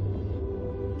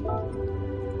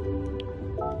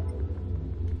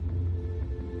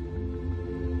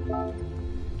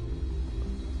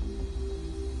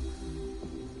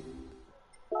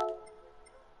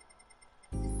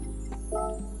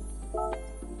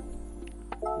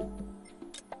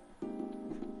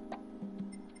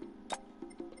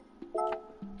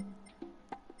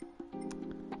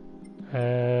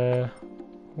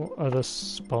 What other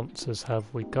sponsors have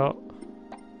we got?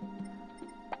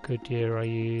 Goodyear I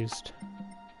used.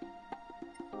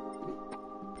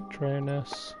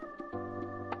 Patronus.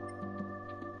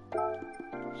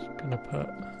 Just gonna put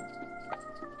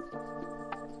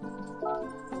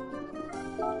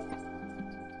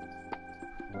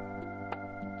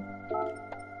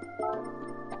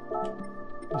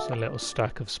Just a little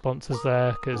stack of sponsors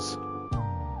there, because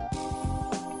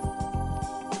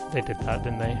they did that,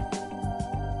 didn't they?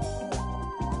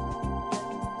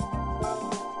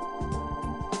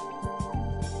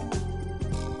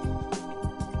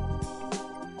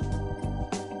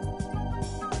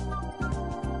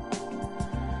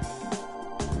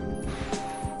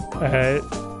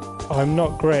 I'm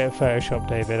not great at Photoshop,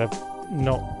 David. I've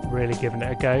not really given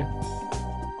it a go.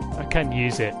 I can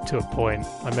use it to a point.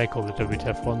 I make all the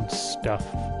WTF1 stuff,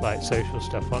 like social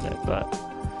stuff on it, but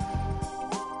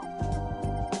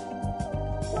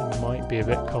it might be a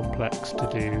bit complex to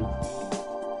do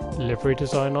livery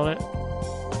design on it.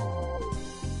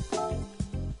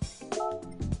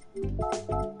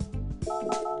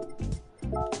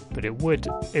 But it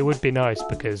would be nice,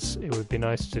 because it would be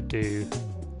nice to do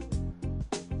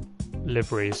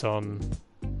liveries on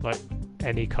like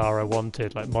any car I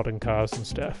wanted, like modern cars and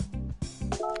stuff.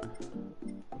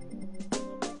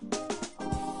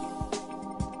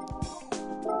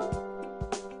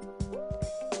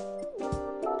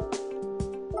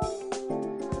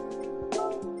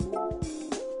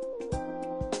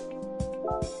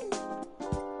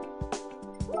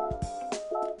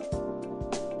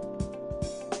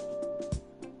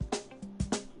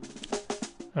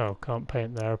 Oh, can't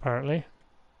paint there apparently.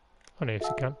 Oh no, yes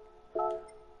you can.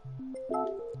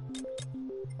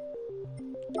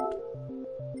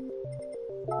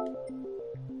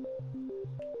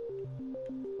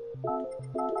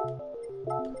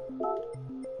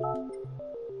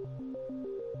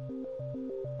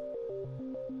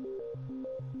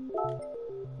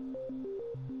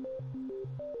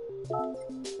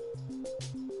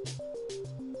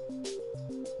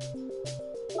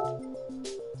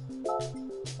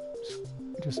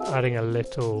 Just adding a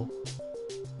little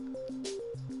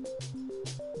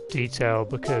detail,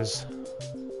 because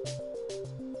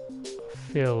I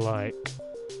feel like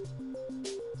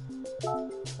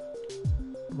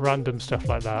random stuff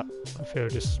like that, I feel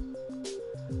just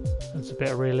adds a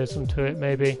bit of realism to it,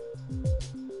 maybe.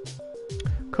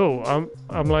 Cool,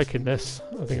 I'm liking this.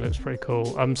 I think it looks pretty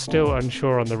cool. I'm still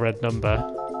unsure on the red number.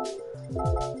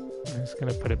 I'm just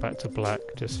going to put it back to black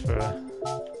just for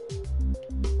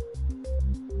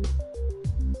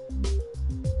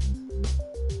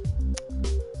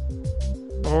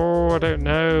I don't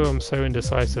know, I'm so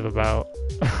indecisive about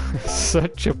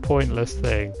such a pointless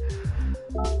thing,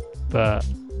 but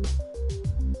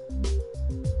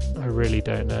I really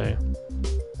don't know.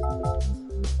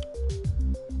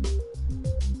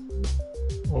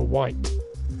 Or white.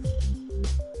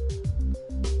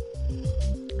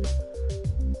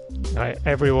 Right,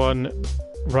 everyone,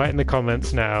 write in the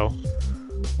comments now,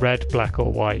 red, black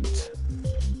or white.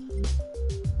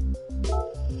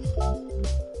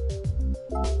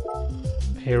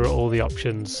 Here are all the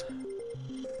options.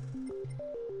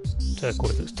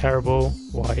 Turquoise looks terrible.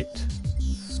 White,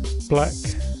 black,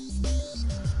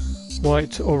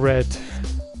 white or red.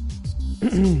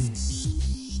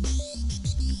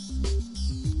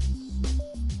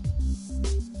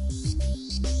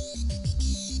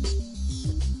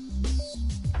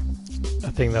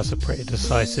 I think that's a pretty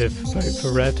decisive vote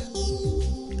for red.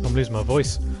 I'm losing my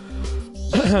voice.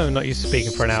 I'm not used to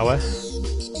speaking for an hour.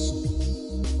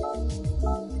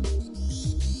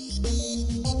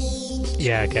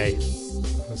 Yeah, okay.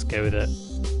 Let's go with it.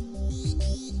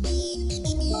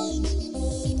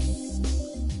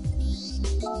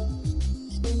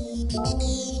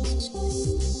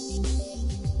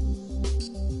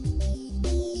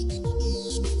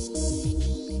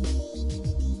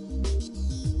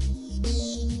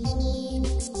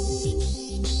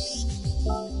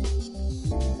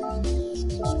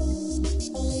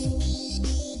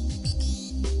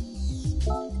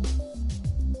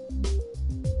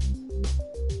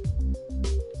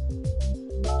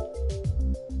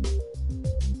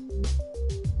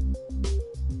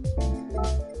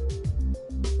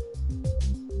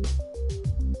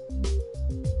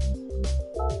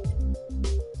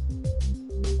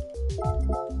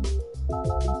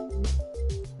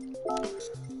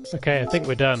 Okay, I think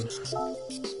we're done.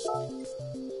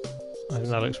 I think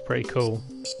that looks pretty cool.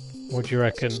 What do you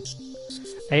reckon?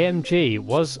 AMG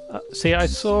was... see, I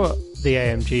saw the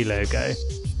AMG logo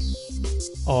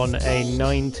on a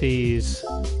 90s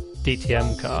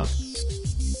DTM car,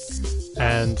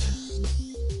 and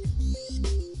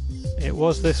it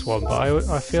was this one, but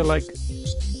I feel like,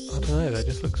 I don't know, that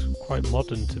just looks quite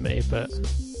modern to me, but...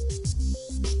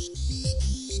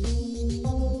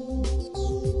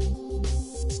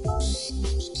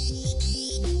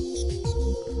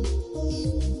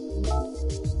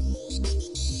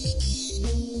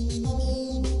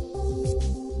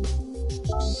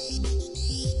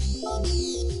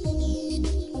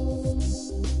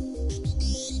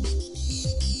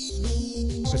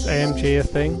 Was AMG a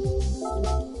thing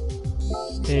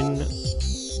in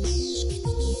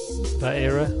that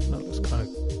era? That looks kind of,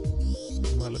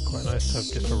 might look quite nice to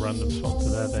have just a random sponsor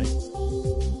there though.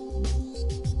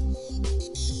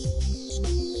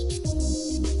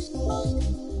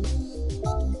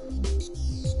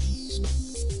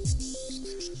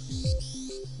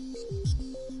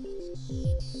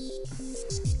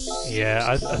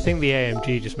 Yeah, I think the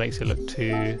AMG just makes it look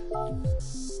too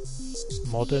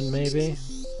modern, maybe.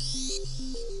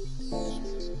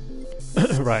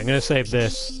 Right, I'm going to save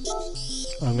this.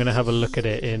 I'm going to have a look at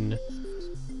it in...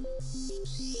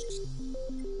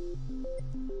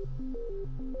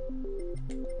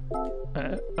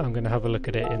 I'm going to have a look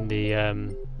at it in the...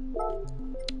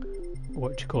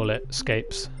 what do you call it?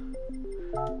 Scapes.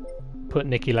 Put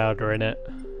Niki Lauda in it,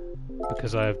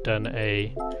 because I have done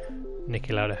a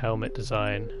Niki Lauda helmet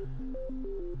design,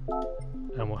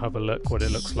 and we'll have a look what it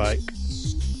looks like.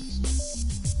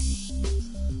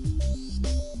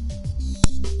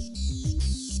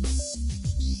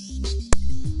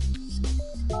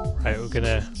 Right, we're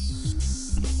gonna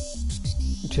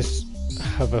just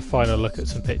have a final look at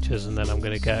some pictures and then I'm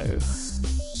gonna go.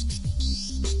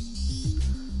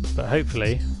 But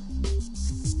hopefully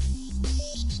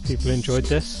people enjoyed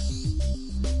this.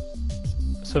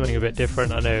 Something a bit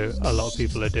different. I know a lot of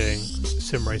people are doing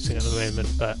sim racing at the moment,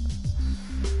 but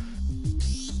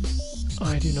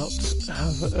I do not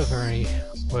have a very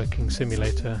working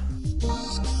simulator.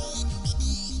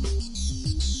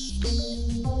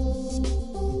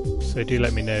 So do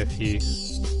let me know if you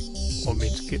want me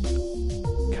to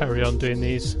carry on doing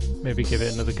these, maybe give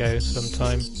it another go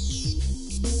sometime.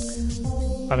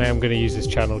 I know I'm going to use this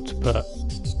channel to put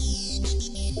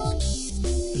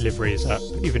liveries up,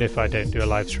 even if I don't do a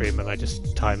live stream and I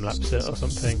just time lapse it or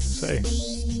something. So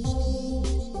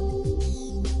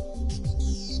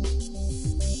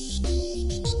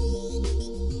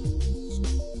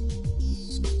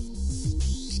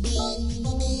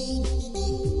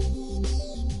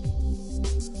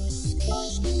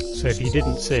if you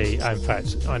didn't see, in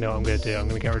fact, I know what I'm going to do. I'm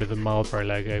going to get rid of the Marlboro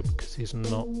logo because he's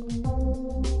not.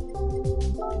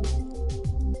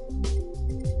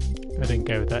 I didn't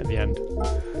go with that in the end.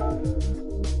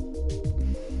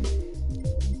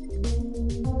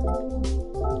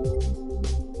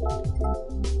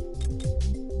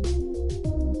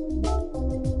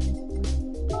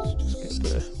 Let's just get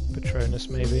the Patronus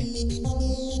maybe.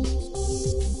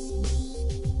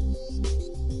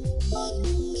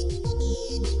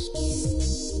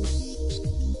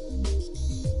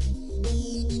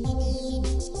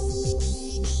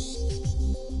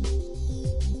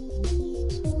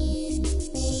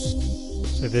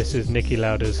 So this is Niki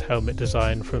Lauda's helmet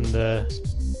design from the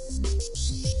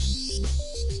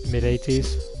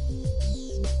mid-80s.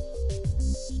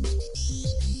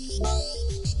 I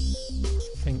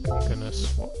think I'm gonna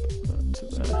swap that to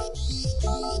there.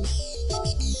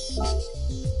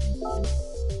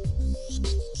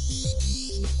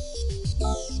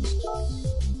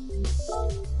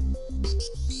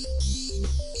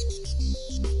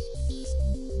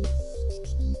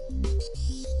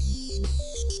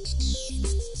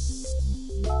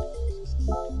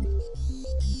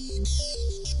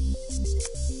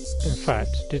 In fact,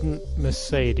 didn't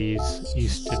Mercedes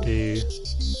used to do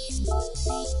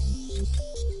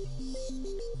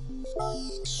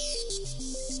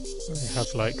they have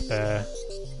like their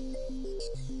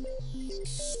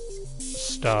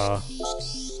star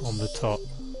on the top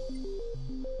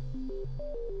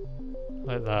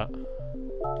like that?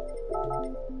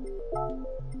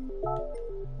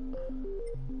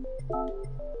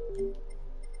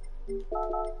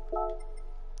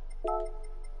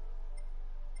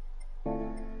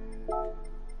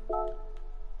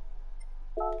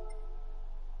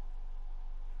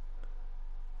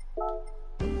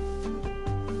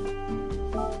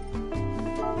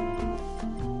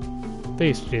 They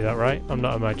used to do that, right? I'm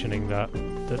not imagining that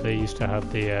they used to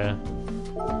have the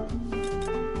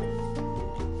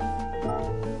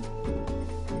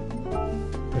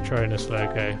Patronus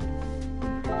logo.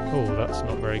 Oh, that's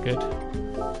not very good.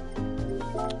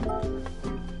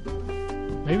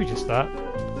 Maybe just that.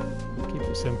 Keep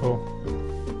it simple.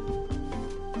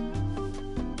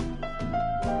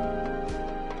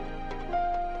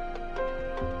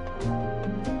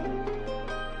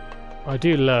 I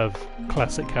do love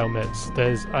classic helmets.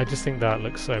 I just think that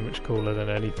looks so much cooler than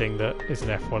anything that is an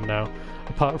F1 now.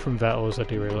 Apart from Vettel's, I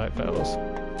do really like Vettel's.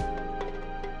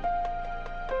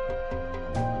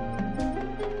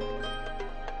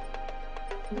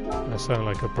 I sound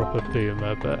like a proper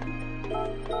boomer, but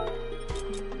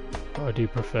But I do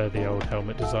prefer the old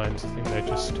helmet designs. I think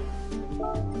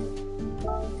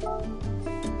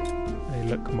they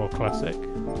look more classic.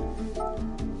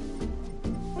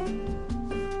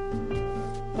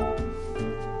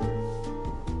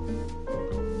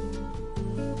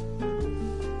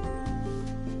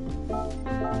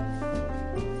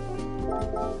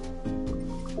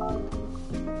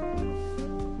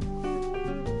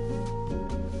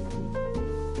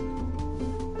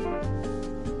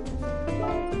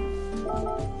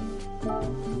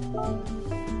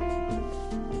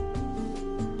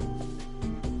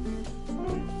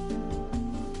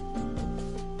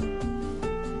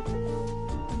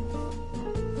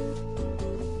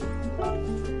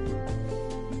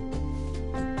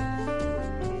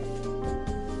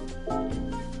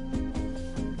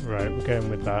 Right, we're going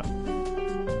with that.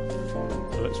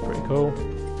 That looks pretty cool.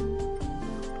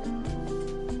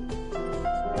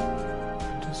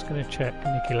 I'm just going to check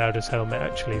Niki Lauda's helmet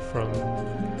actually from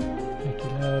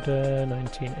Niki Lauda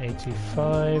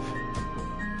 1985.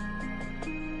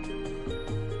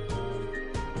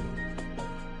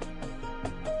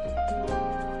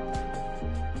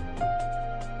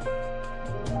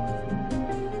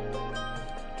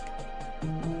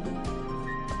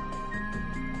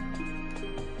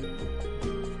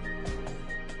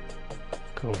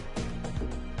 Cool.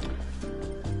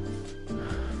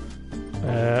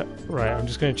 Right, I'm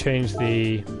just going to change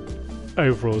the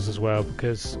overalls as well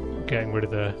because I'm getting rid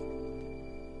of the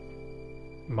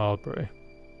Marlboro.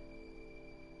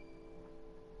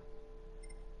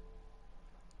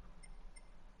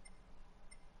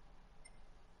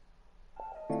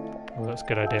 Well, that's a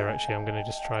good idea actually, I'm going to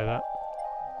just try that.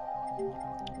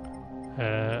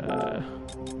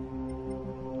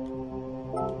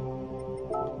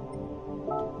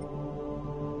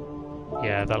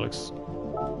 Yeah, that looks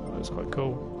quite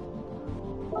cool.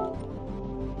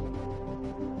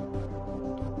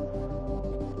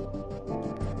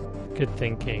 Good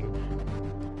thinking.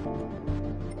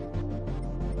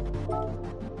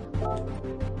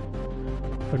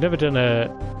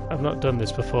 I've not done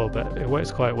this before, but it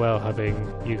works quite well having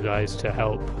you guys to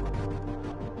help,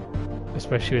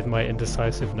 especially with my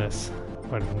indecisiveness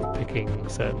when picking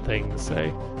certain things,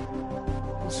 so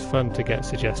it's fun to get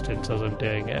suggestions as I'm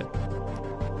doing it.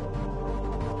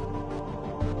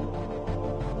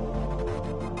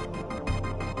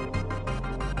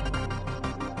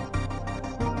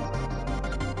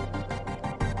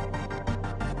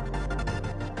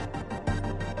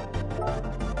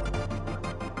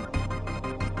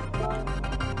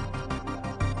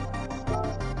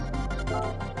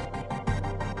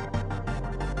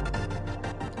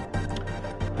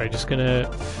 Right, just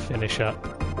gonna finish up,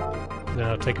 then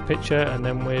I'll take a picture and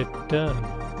then we're done.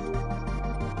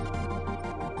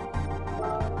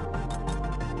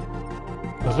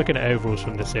 I was looking at overalls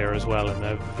from this era as well and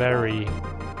they're very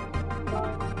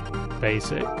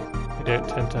basic. They don't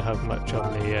tend to have much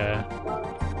on the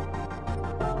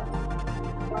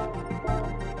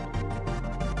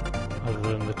other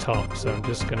than the top, so I'm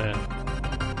just gonna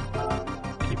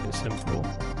keep it simple.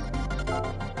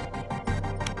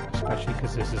 Especially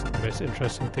because this is the most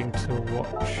interesting thing to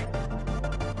watch,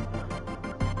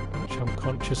 which I'm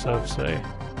conscious of, so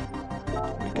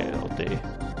okay, it'll do.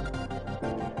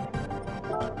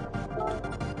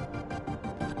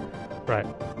 Right,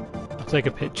 I'll take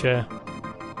a picture.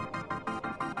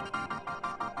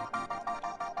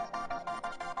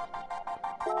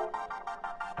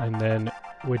 And then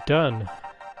we're done.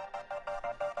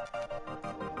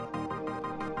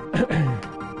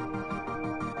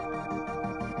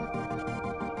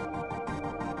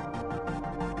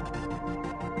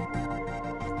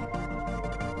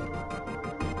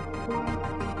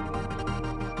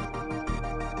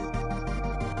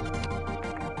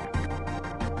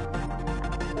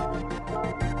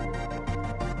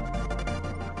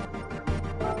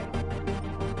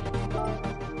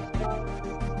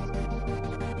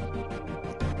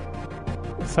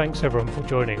 Thanks everyone for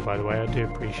joining, by the way, I do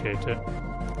appreciate it.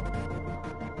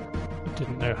 I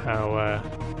didn't know how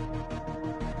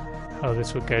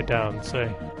this would go down, so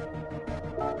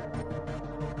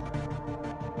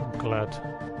I'm glad.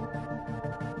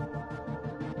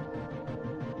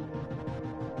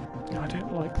 I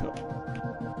don't like that.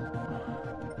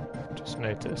 Just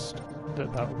noticed that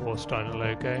Warsteiner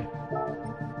logo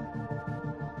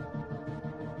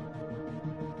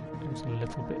is a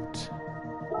little bit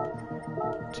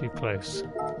too close.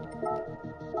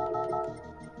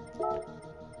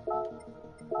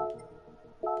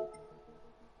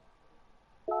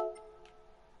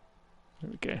 There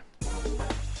we go.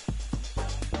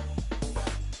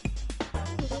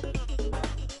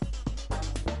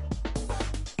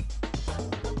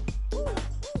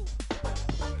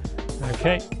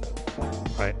 Okay,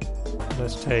 right,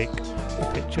 let's take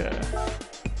a picture.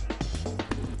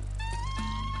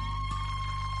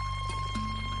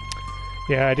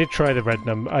 Yeah, I did try the red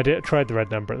number. I tried the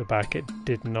red number at the back. It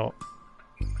did not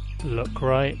look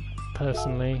right,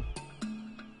 personally.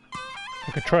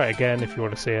 I could try it again if you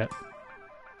want to see it.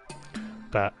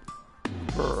 But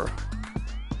I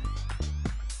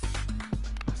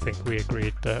think we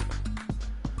agreed that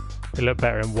it looked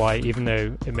better in white, even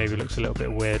though it maybe looks a little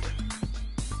bit weird.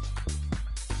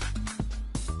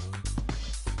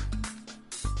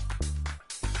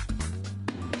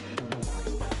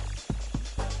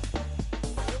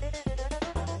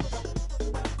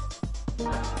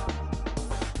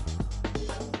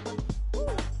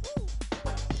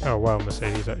 Oh wow,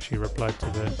 Mercedes actually replied to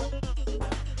the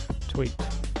tweet.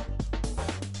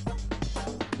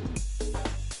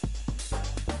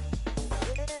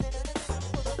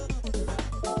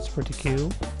 That's pretty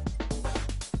cool.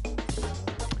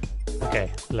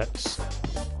 Okay, let's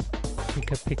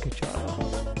take a picture.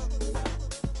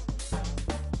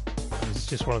 This is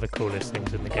just one of the coolest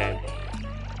things in the game.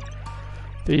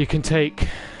 That you can take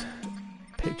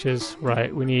pictures.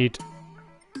 Right, we need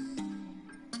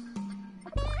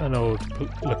an old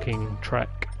looking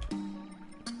track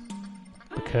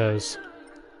because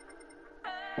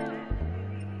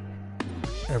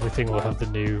everything will have the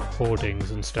new hoardings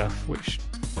and stuff, which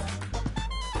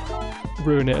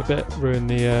ruin it a bit, ruin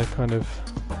the kind of...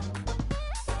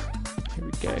 Here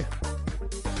we go.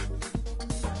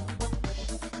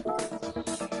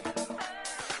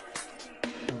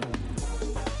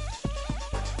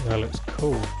 That looks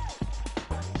cool.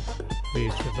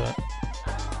 Pleased with that.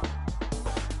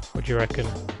 What do you reckon?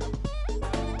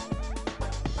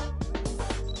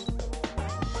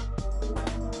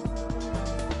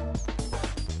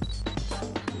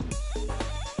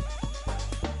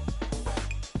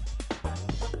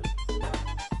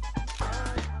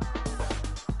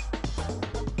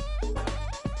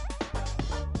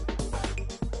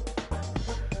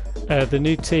 The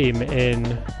new team in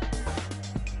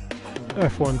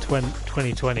F1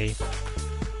 2020,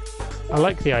 I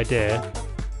like the idea.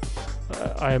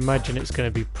 I imagine it's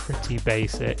going to be pretty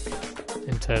basic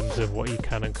in terms of what you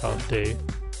can and can't do.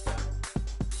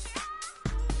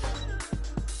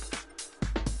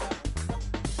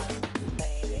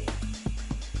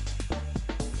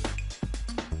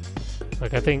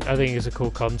 Like I think it's a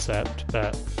cool concept,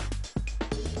 but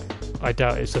I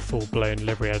doubt it's a full-blown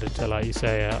livery editor, like you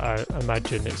say. I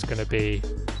imagine it's going to be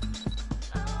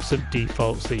some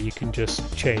defaults that you can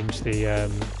just change the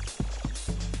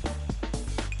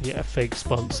fake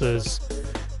sponsors,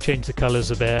 change the colours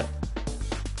a bit.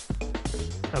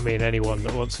 I mean, anyone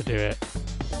that wants to do it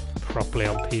properly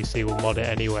on PC will mod it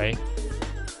anyway.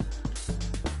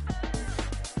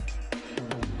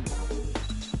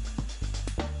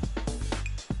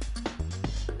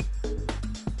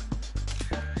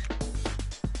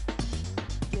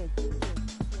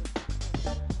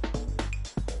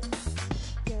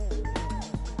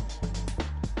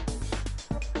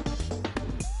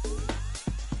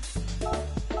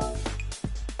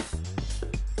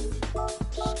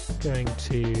 Going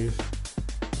to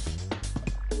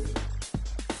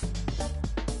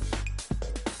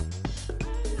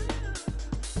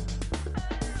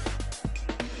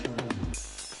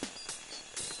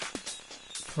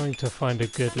trying to find a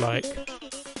good like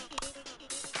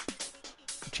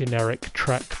generic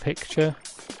track picture,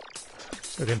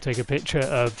 so I can take a picture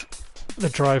of the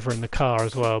driver in the car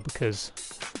as well, because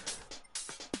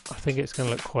I think it's going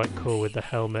to look quite cool with the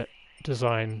helmet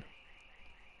design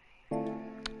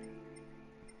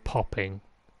popping.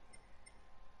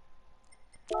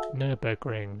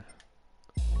 Nürburgring.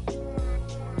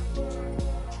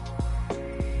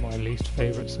 My least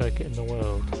favourite circuit in the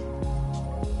world.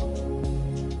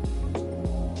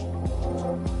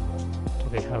 Do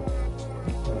they have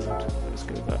Leap mode? Let's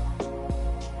go with that.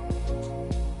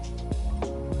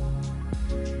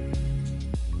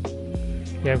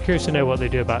 Yeah, I'm curious to know what they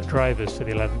do about drivers for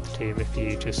the 11th team, if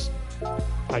you just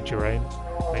add your own,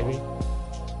 maybe.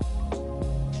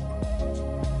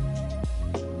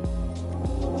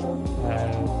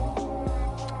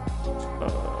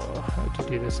 How to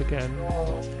do this again?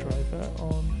 Driver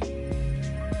on.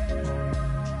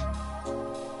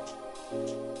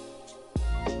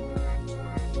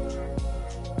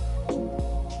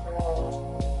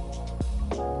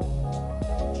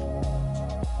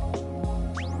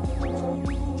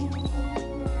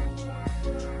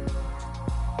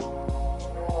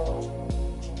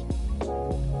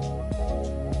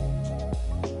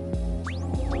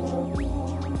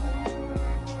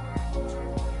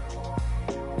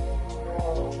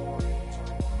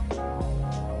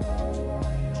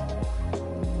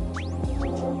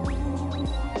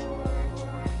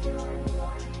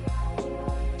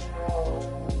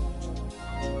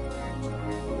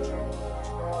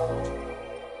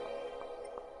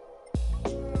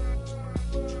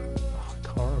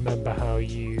 remember how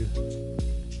you...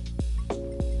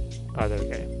 Oh, there we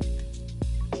go.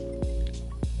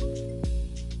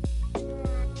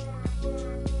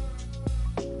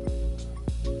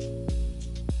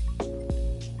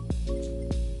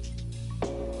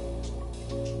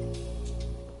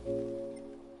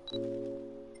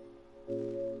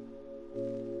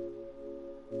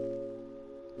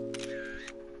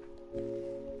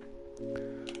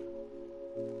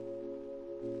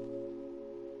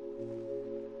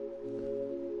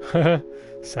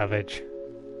 Savage.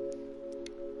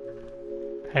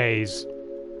 Hayes.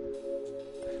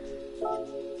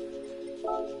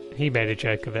 He made a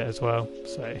joke of it as well,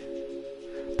 so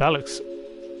that looks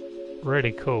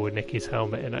really cool with Nikki's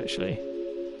helmet in, actually.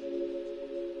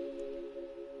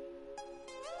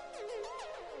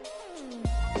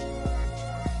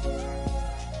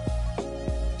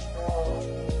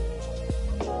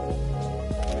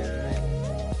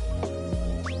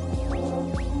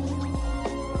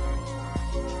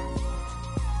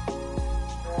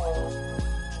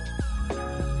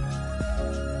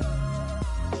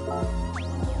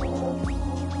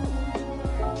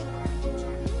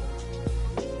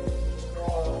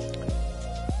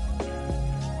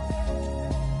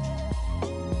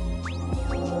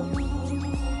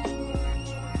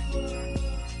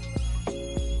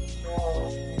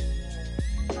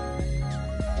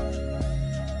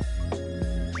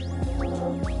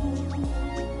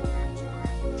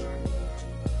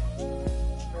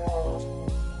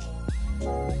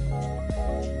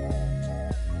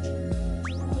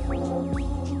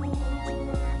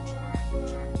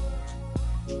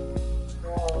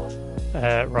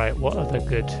 Right, what other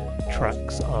good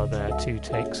tracks are there to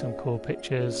take some cool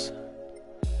pictures?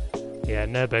 Yeah,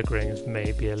 Nürburgring is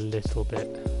maybe a little bit...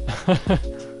 I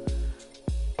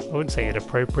wouldn't say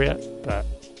inappropriate, but...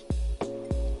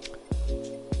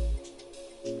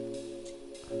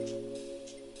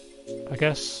 I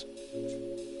guess...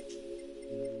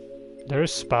 There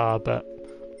is Spa, but...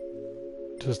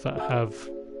 Does that have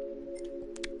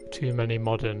too many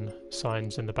modern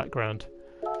signs in the background?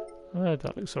 Oh,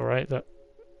 that looks alright.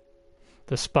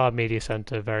 The Spa Media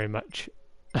Centre, very much.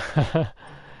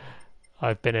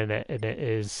 I've been in it, and it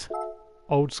is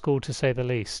old school to say the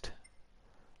least.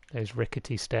 Those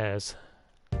rickety stairs.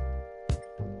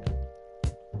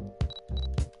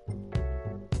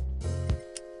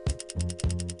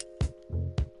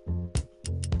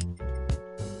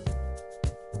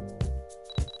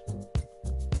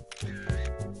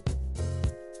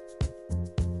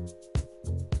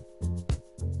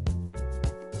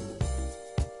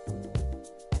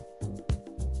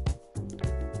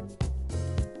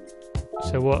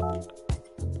 So what,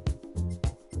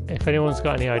 if anyone's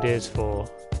got any ideas for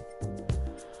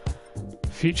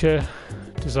future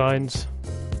designs,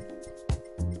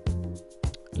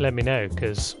 let me know,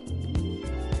 because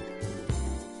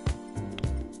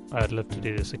I'd love to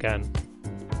do this again.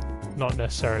 Not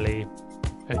necessarily,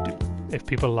 if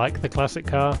people like the classic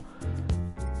car,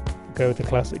 go with the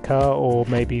classic car, or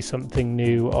maybe something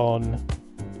new on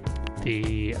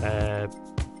the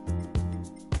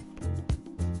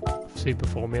Super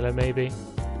Formula, maybe.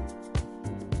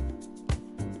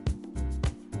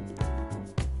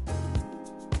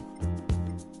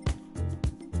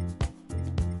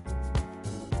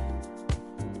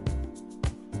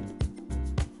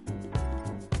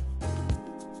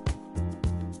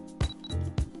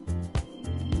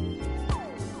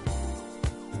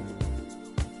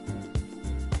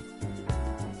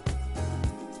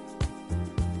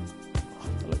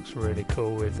 That looks really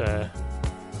cool with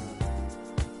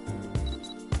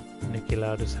Niki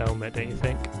Lauda's helmet, don't you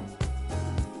think?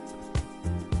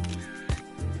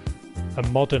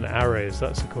 And modern arrows,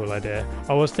 that's a cool idea.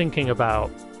 I was thinking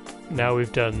about, now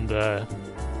we've done the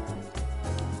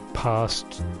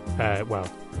past, well,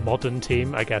 modern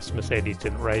team. I guess Mercedes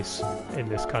didn't race in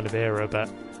this kind of era, but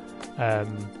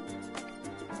done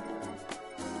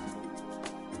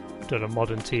a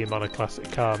modern team on a classic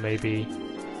car. Maybe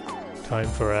time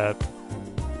for a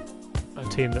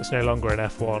team that's no longer an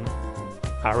F1.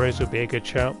 Arrows would be a good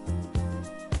shout.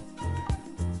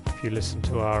 If you listen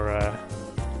to our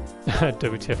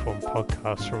WTF1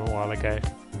 podcast from a while ago,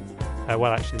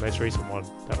 well, actually the most recent one,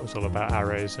 that was all about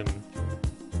arrows and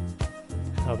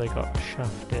how they got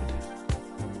shafted.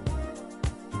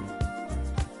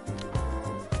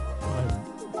 I'm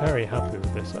very happy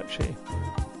with this, actually.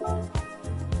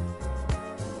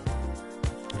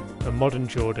 A modern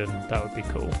Jordan, that would be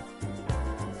cool.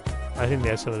 I think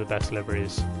they're some of the best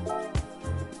liveries.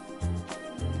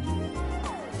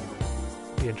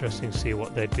 Be interesting to see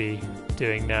what they'd be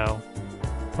doing now.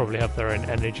 Probably have their own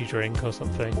energy drink or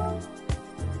something.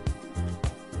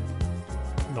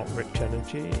 Not not rich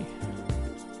energy.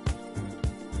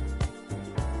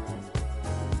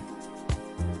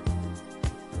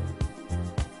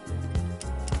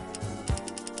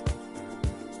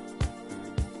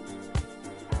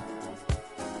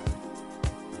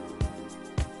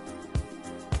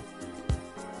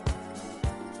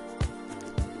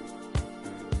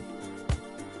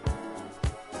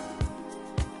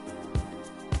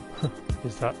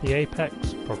 Is that the apex?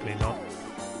 Probably not.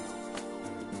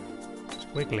 It's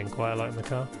wiggling quite a lot in the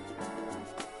car.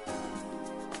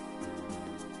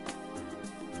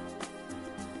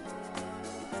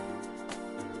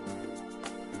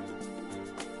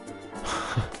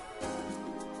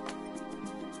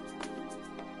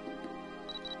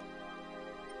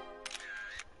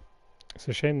 It's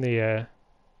a shame the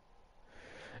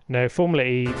no Formula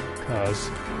E cars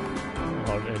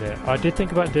aren't in it. I did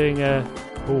think about doing a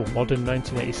modern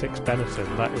 1986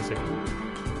 Benetton. That is a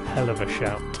hell of a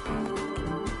shout.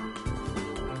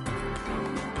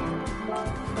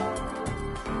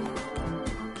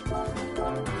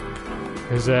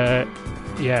 Because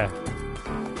yeah,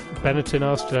 Benetton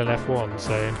are still in F1,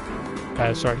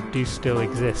 so sorry, do still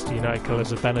exist. United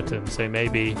Colours of Benetton, so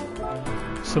maybe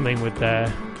something with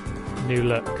their new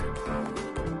look.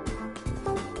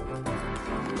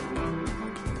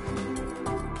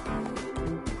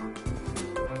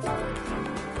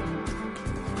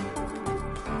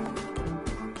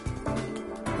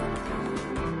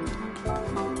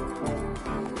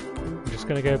 I'm just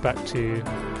going to go back to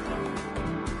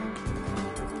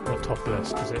Autopolis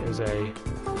because it is it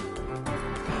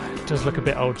does look a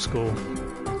bit old school. I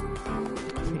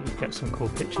think you get some cool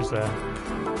pictures there.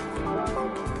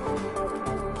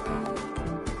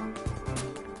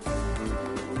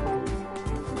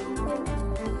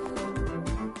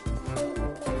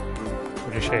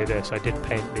 I'll just show you this. I did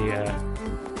paint the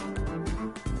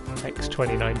X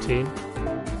 2019.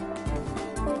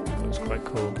 That was quite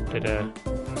cool. Did a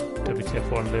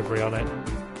WTF1 livery on it.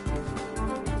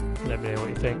 Let me know what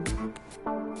you think.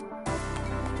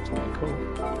 It's quite cool.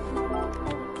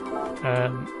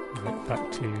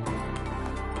 Back to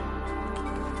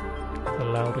the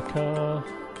louder car.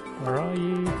 Where are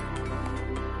you?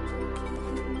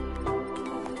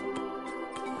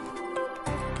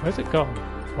 Where's it gone?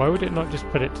 Why would it not just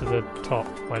put it to the top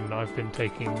when I've been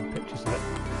taking pictures of it?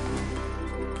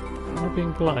 Am I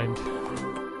being blind?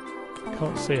 I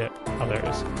can't see it. Oh, there it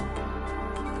is.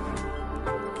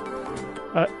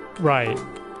 Right.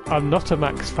 I'm not a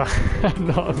Max fan. I'm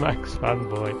not a Max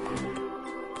fanboy.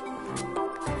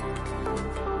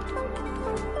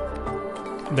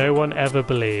 No one ever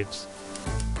believes,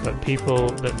 but people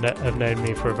that have known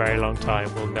me for a very long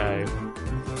time will know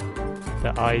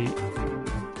that I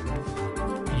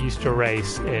used to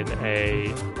race in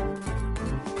a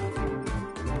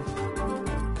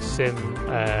sim,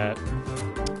 an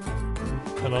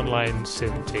online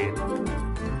sim team,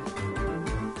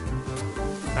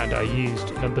 and I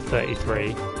used number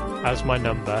 33 as my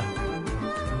number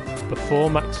before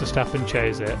Max Verstappen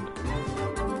chose it.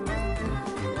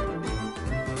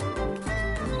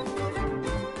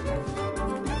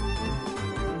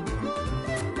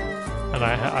 And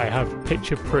I have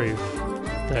picture proof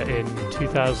that in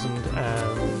 2000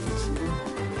 and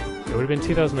it would have been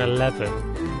 2011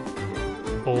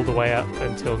 all the way up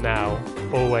until now,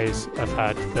 always have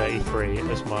had 33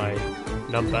 as my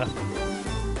number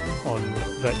on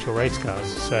virtual race cars.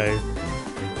 So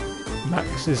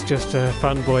Max is just a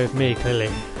fanboy of me, clearly.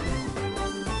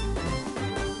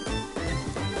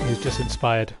 He's just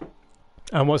inspired.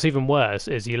 And what's even worse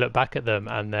is you look back at them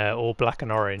and they're all black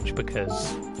and orange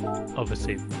because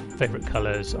obviously favourite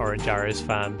colours, Orange Arrows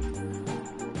fan.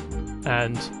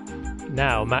 And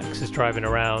now Max is driving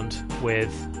around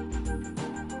with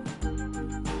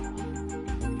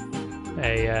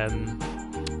a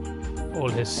all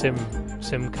his sim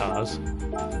cars,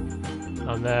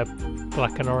 and they're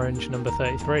black and orange number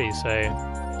 33, so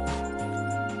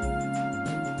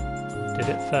did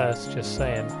it first, just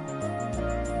saying.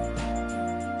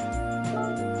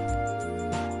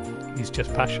 He's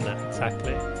just passionate,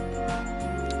 exactly.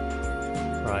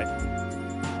 Right,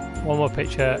 one more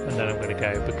picture and then I'm going to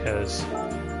go because I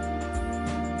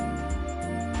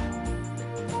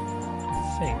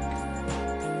think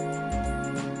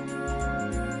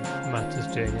Matt is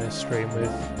doing a stream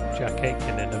with Jack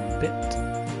Aiken in a bit,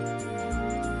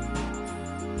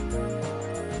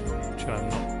 which I'm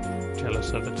not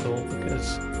jealous of at all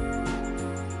because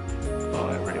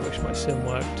I really wish my sim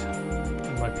worked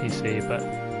on my PC, but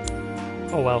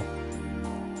oh well.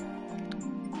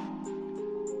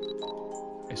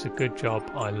 It's a good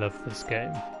job. I love this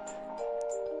game.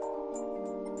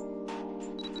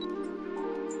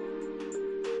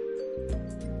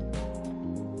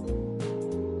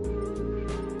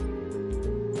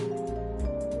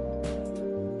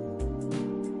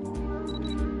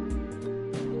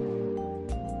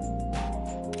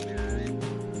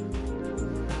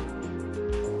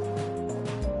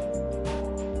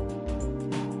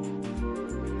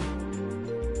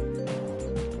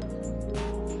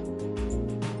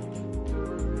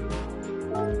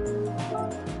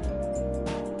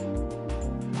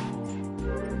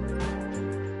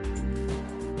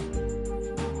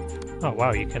 Oh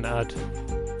wow, you can add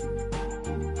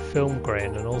film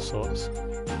grain and all sorts.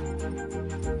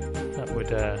 That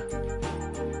would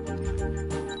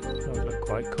look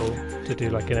quite cool to do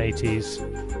like an 80s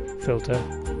filter.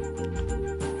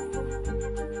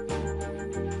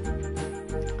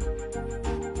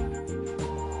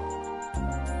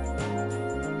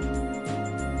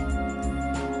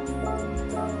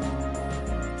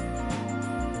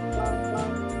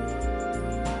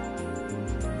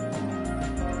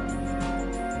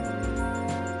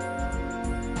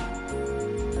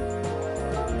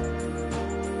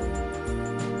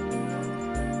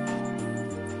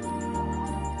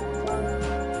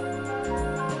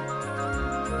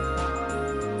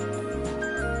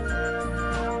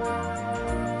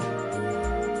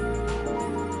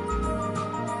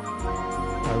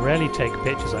 I rarely take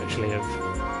pictures actually of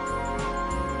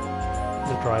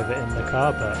the driver in the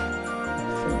car, but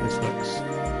I think this looks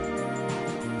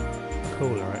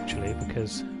cooler actually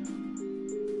because,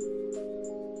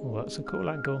 oh, that's a cool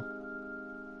angle.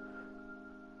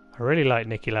 I really like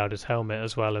Niki Lauda's helmet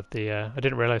as well. Of the, I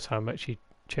didn't realise how much he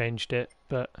changed it,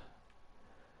 but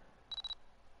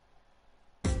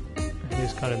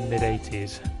his kind of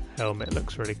mid-80s helmet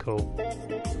looks really cool.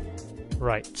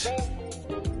 Right.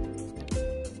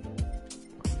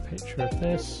 Picture of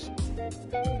this,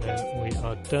 and then we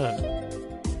are done.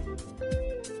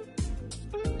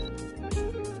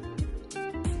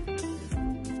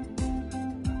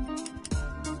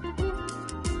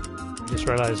 I just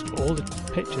realised all the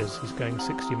pictures he's going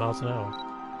 60 miles an hour,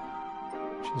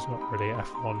 which is not really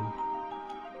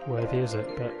F1 worthy, is it?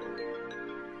 But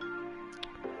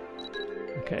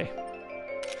okay.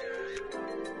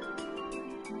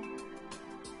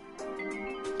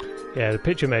 Yeah, the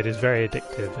picture mode is very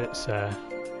addictive. It's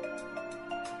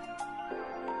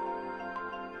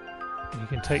you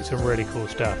can take some really cool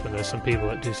stuff, and there's some people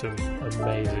that do some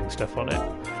amazing stuff on it.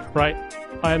 Right,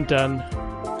 I am done.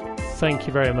 Thank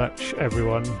you very much,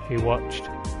 everyone who watched.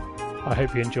 I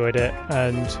hope you enjoyed it,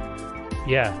 and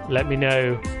yeah, let me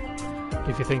know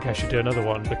if you think I should do another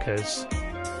one because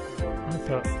I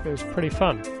thought it was pretty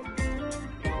fun.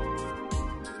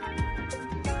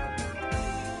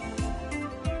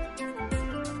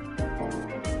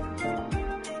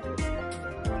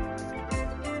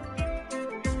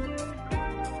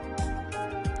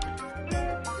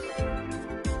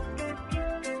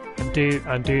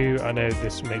 I know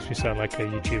this makes me sound like a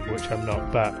YouTuber, which I'm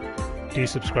not, but do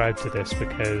subscribe to this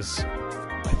because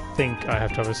I think I have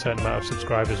to have a certain amount of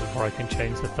subscribers before I can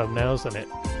change the thumbnails, and it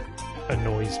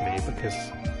annoys me because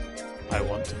I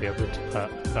want to be able to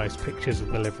put nice pictures of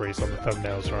the liveries on the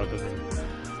thumbnails rather than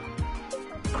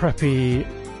crappy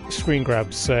screen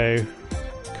grabs, so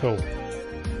cool.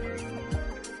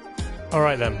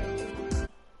 Alright then.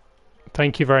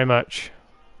 Thank you very much.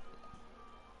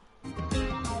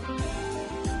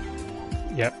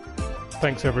 Yep.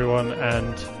 Thanks everyone,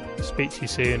 and speak to you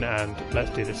soon, and let's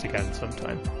do this again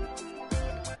sometime.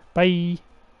 Bye!